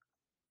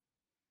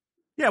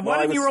 Yeah,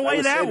 why didn't you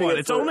relay that one?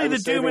 It's only the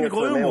doom and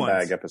gloom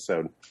ones.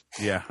 Episode.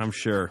 Yeah, I'm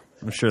sure.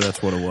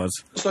 That's what it was.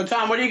 So,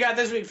 Tom, what do you got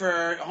this week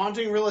for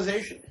Haunting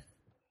Realization?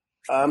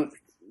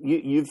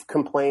 You've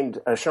complained.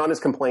 Sean has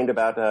complained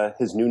about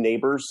his new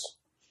neighbors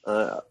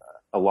a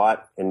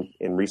lot in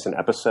recent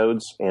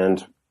episodes,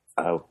 and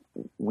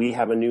we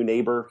have a new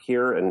neighbor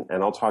here, and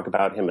I'll talk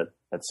about him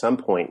at some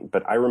point.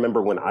 But I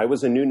remember when I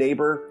was a new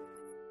neighbor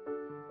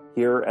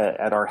here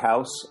at our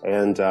house,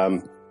 and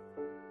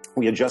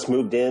we had just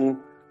moved in,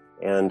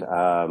 and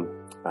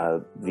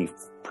the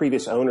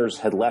previous owners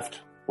had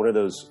left one of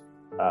those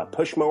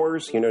push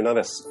mowers, not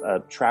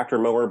a tractor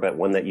mower, but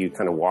one that you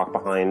kind of walk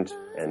behind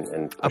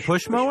and a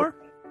push mower?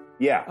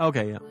 Yeah.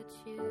 Okay, yeah.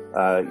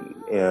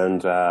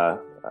 And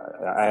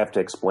I have to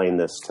explain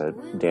this to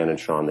Dan and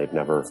Sean. They've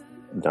never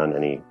done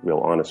any real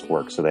honest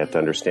work, so they have to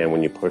understand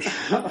when you push,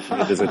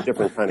 there's a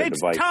different kind of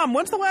device. Tom,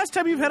 when's the last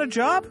time you've had a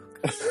job?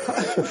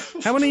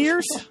 How many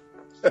years?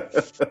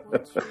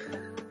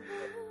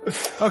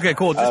 Okay,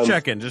 cool. Just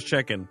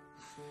checking.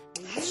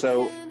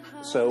 So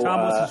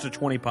Tom listens to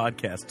 20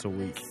 podcasts a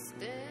week.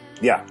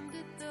 Yeah,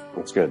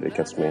 that's good. It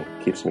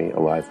keeps me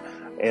alive.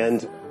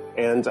 And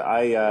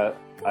I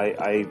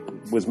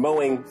was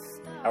mowing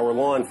our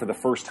lawn for the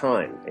first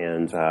time,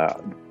 and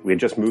we had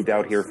just moved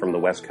out here from the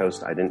West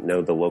Coast. I didn't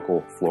know the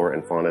local flora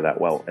and fauna that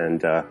well,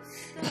 and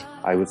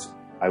I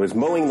was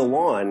mowing the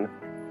lawn,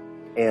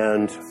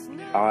 and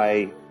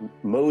I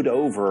mowed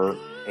over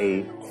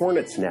a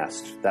hornet's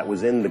nest that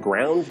was in the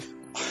ground,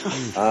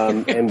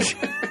 and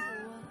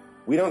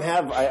we don't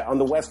have on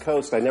the West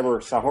Coast. I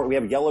never saw we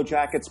have yellow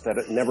jackets,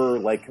 but never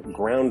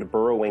ground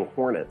burrowing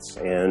hornets.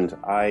 And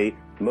I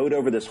mowed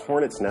over this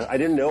hornet's nest. I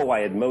didn't know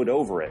I had mowed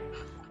over it.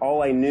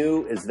 All I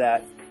knew is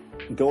that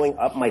going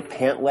up my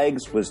pant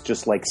legs was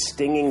just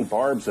stinging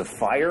barbs of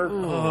fire.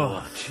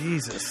 Oh,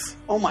 Jesus!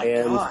 Oh my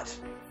God!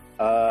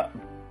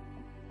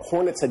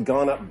 Hornets had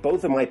gone up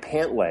both of my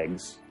pant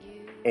legs,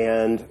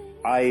 and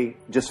I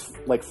just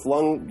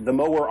flung the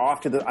mower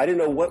off to I didn't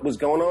know what was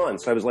going on,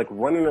 so I was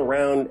running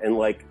around and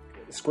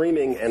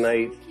screaming, and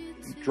I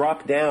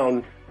drop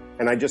down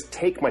and I just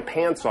take my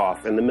pants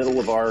off in the middle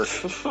of our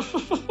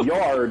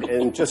yard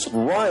and just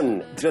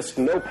run, just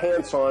no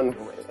pants on,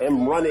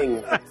 am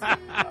running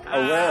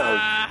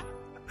around.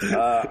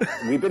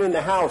 We've been in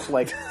the house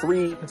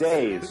 3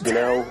 days,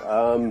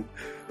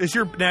 Is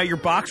your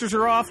boxers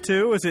are off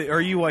too? Are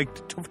you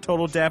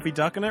total Daffy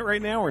Ducking it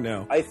right now or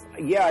no? I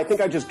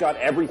think I just got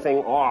everything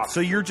off.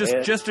 So you're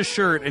just a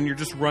shirt and you're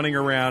just running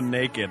around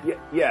naked.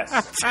 Yes.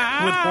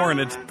 With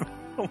hornets.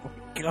 Oh,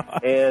 my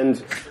God.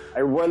 And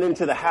I run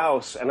into the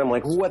house, and I'm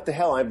like, what the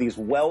hell? I have these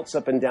welts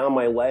up and down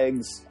my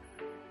legs,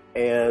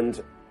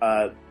 and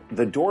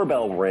the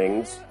doorbell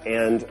rings,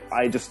 and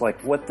I just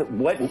like, what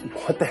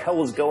the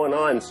hell is going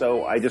on?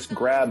 So I just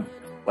grab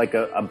like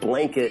a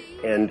blanket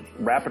and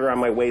wrap it around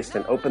my waist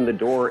and open the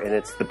door, and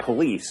it's the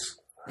police.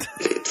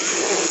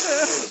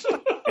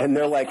 And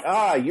they're like,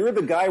 you're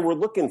the guy we're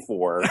looking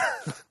for.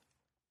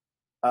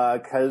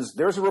 Because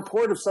there's a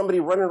report of somebody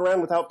running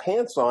around without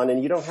pants on,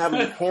 and you don't have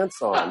any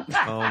pants on.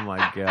 Oh,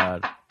 my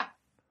God.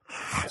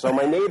 So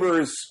my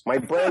neighbors, my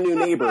brand new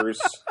neighbors,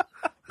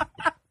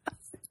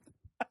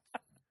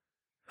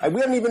 we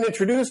haven't even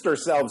introduced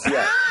ourselves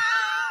yet.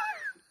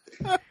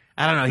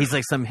 I don't know. He's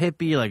like some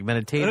hippie, like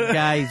meditative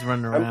guy. He's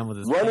running around with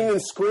his running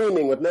and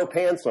screaming with no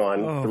pants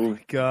on through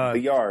the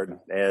yard.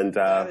 And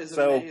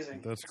so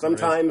amazing.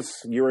 sometimes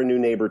you're a new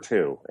neighbor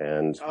too.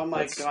 And oh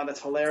my God,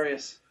 that's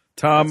hilarious.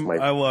 Tom,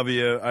 I love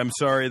you. I'm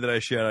sorry that I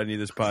shat on you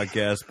this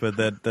podcast, but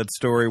that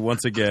story,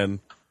 once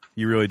again,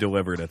 you really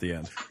delivered at the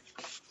end.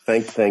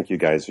 Thank you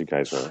guys. You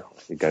guys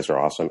are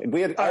awesome.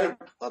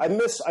 I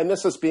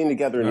miss us being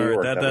together in New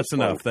York. That's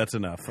enough. That's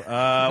enough.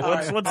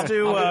 Let's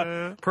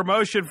do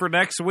promotion for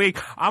next week.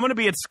 I'm going to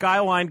be at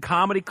Skyline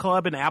Comedy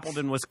Club in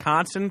Appleton,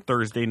 Wisconsin,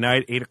 Thursday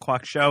night,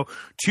 8:00 show.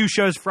 2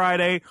 shows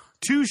Friday,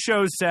 2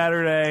 shows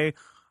Saturday.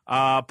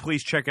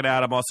 Please check it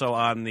out. I'm also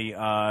on the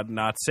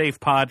Not Safe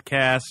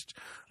podcast.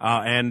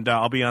 And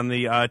I'll be on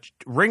the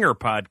Ringer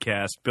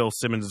podcast, Bill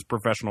Simmons'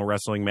 Professional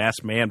Wrestling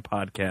Masked Man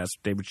podcast,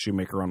 David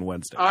Shoemaker on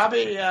Wednesday. I'll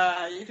be.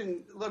 You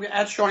can look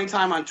at Showing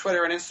Time on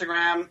Twitter and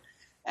Instagram,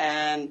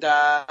 and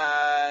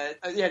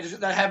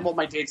just I have all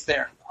my dates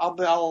there.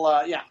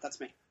 That's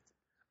me.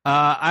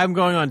 I'm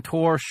going on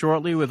tour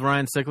shortly with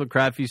Ryan Sickler,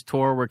 Crabfeast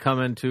Tour. We're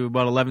coming to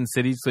about 11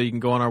 cities, so you can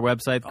go on our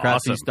website,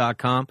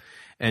 crabfeast.com,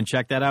 and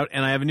check that out.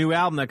 And I have a new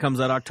album that comes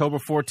out October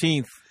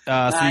 14th.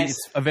 Nice. So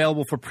it's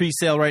available for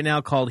pre-sale right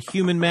now called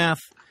Human Math.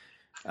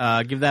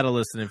 Give that a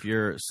listen if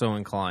you're so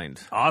inclined.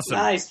 Awesome.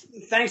 Nice.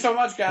 Thanks so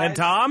much, guys. And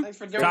Tom? Thanks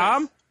for doing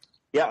Tom? this.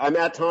 Yeah, I'm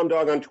at Tom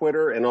Dog on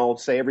Twitter, and I'll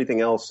say everything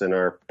else in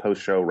our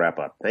post-show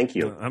wrap-up. Thank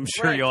you. I'm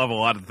sure you'll have a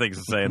lot of things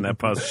to say in that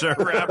post-show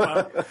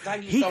wrap-up.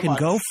 Thank you He so can much.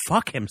 go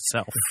fuck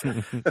himself.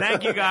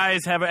 Thank you,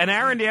 guys. And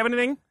Aaron, do you have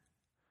anything?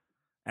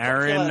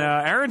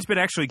 Aaron's been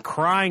actually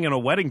crying in a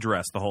wedding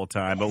dress the whole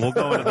time, but we'll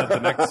go into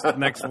the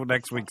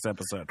next week's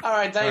episode. All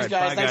right, thanks,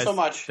 guys. Bye, Thanks guys. so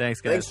much. Thanks,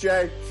 guys. Thanks,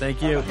 Jay.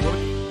 Thank you.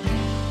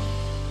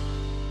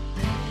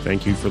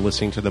 Thank you for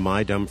listening to the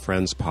My Dumb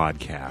Friends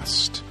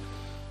podcast.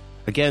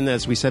 Again,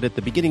 as we said at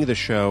the beginning of the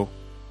show,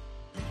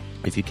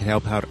 if you can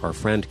help out our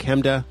friend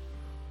Chemda,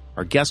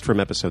 our guest from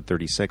episode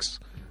 36,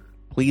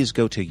 please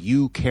go to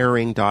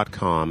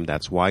youcaring.com.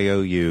 That's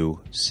youcaring.com.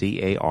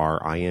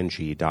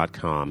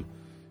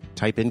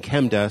 Type in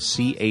Chemda,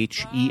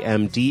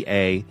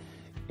 CHEMDA,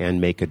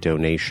 and make a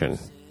donation.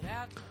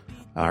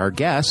 Our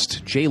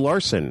guest, Jay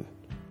Larson,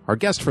 our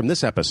guest from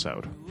this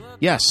episode.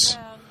 Yes,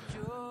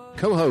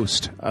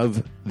 co-host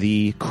of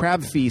the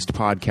Crab Feast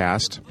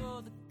podcast.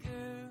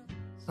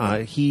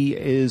 He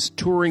is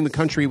touring the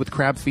country with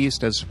Crab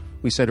Feast, as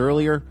we said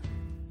earlier.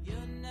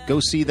 Go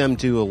see them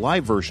do a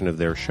live version of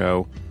their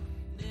show.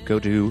 Go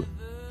to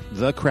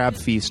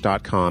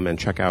thecrabfeast.com and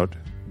check out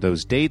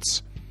those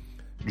dates.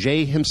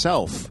 Jay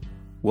himself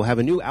will have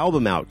a new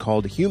album out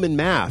called Human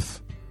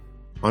Math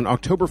on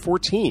October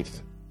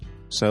 14th.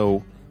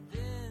 So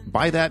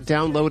buy that,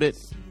 download it,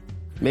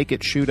 make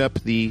it shoot up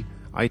the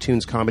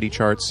iTunes comedy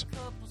charts.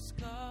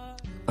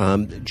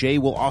 Jay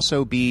will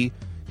also be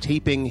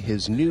taping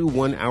his new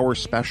 1-hour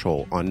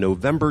special on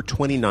November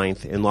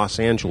 29th in Los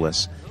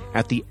Angeles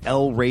at the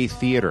El Rey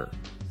Theater.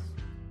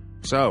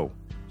 So,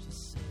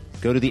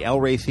 go to the El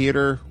Rey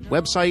Theater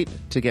website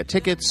to get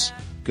tickets.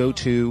 Go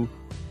to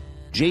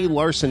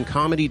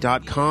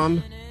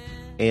jaylarsоncomedy.com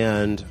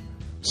and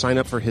sign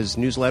up for his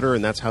newsletter,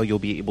 and that's how you'll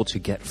be able to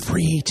get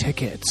free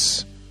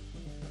tickets.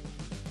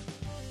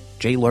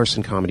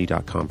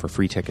 jaylarsоncomedy.com for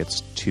free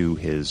tickets to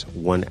his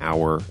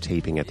 1-hour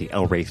taping at the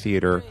El Rey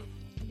Theater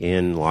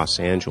in Los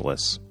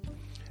Angeles.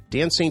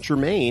 Dan St.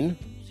 Germain,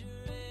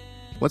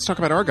 let's talk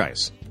about our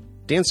guys.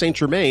 Dan St.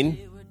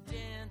 Germain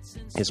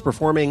is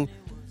performing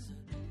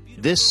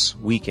this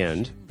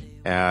weekend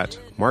at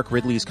Mark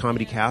Ridley's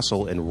Comedy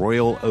Castle in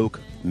Royal Oak,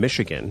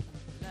 Michigan.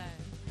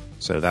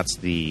 So that's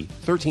the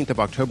 13th of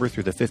October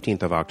through the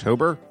 15th of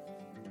October.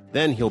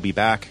 Then he'll be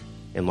back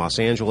in Los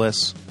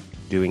Angeles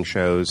doing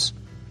shows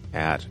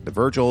at the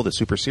Virgil, the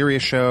Super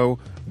Serious Show,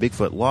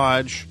 Bigfoot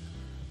Lodge,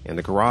 and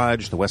the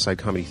Garage, the West Side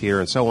Comedy Theater,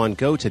 and so on.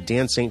 Go to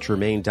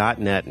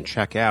danstgermain.net and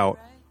check out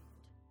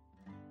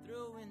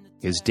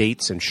his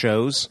dates and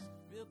shows.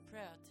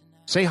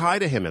 Say hi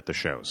to him at the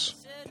shows.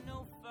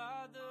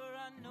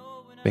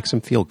 Makes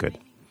him feel good.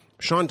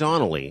 Sean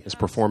Donnelly is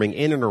performing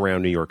in and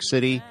around New York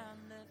City.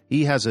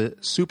 He has a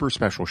super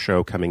special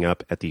show coming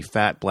up at the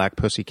Fat Black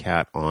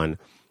Pussycat on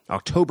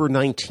October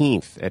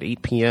 19th at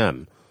 8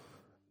 p.m.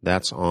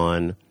 That's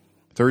on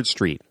 3rd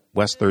Street,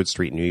 West 3rd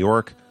Street, New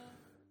York.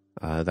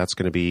 That's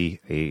going to be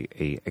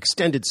a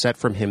extended set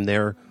from him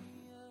there.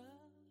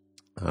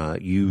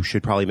 you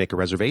should probably make a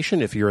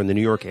reservation if you're in the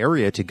New York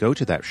area to go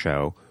to that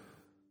show.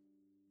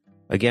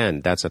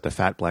 Again, that's at the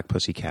Fat Black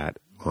Pussycat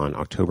on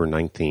October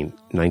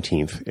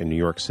 19th in New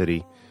York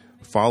City.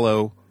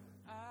 Follow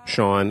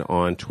Sean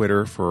on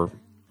Twitter for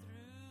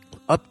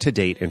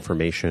up-to-date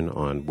information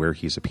on where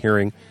he's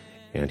appearing,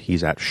 and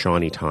he's at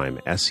Shawnee Time,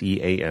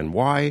 SeanyTime.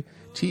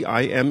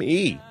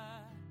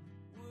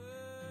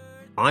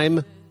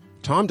 I'm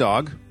Tom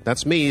Dog.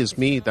 That's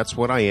me. That's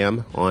what I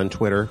am on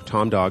Twitter.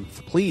 Tom Dog.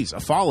 Please, a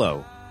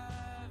follow.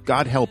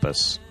 God help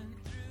us.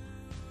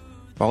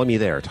 Follow me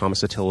there,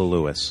 Thomas Attila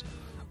Lewis.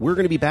 We're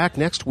going to be back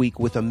next week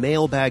with a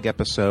mailbag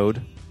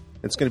episode.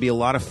 It's going to be a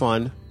lot of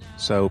fun.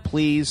 So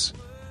please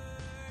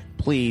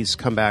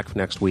come back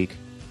next week.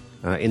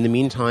 In the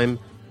meantime,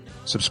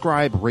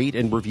 subscribe, rate,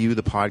 and review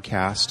the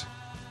podcast.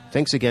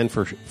 Thanks again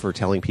for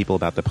telling people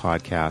about the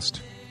podcast.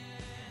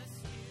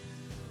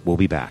 We'll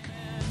be back.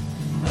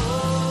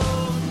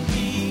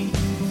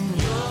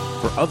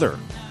 For other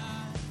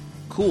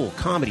cool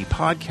comedy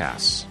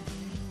podcasts,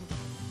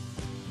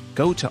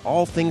 go to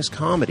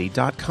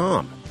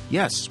allthingscomedy.com.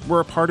 Yes,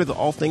 we're a part of the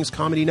All Things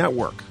Comedy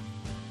Network.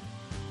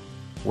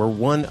 We're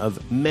one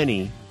of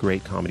many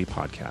great comedy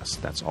podcasts.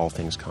 That's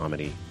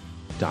allthingscomedy.com.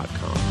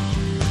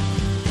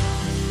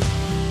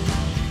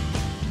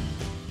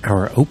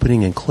 Our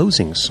opening and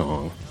closing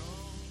song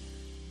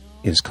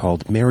is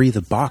called Mary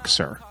the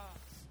Boxer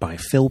by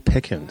Phil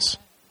Pickens.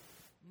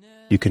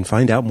 You can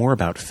find out more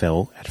about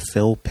Phil at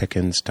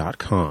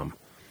philpickens.com.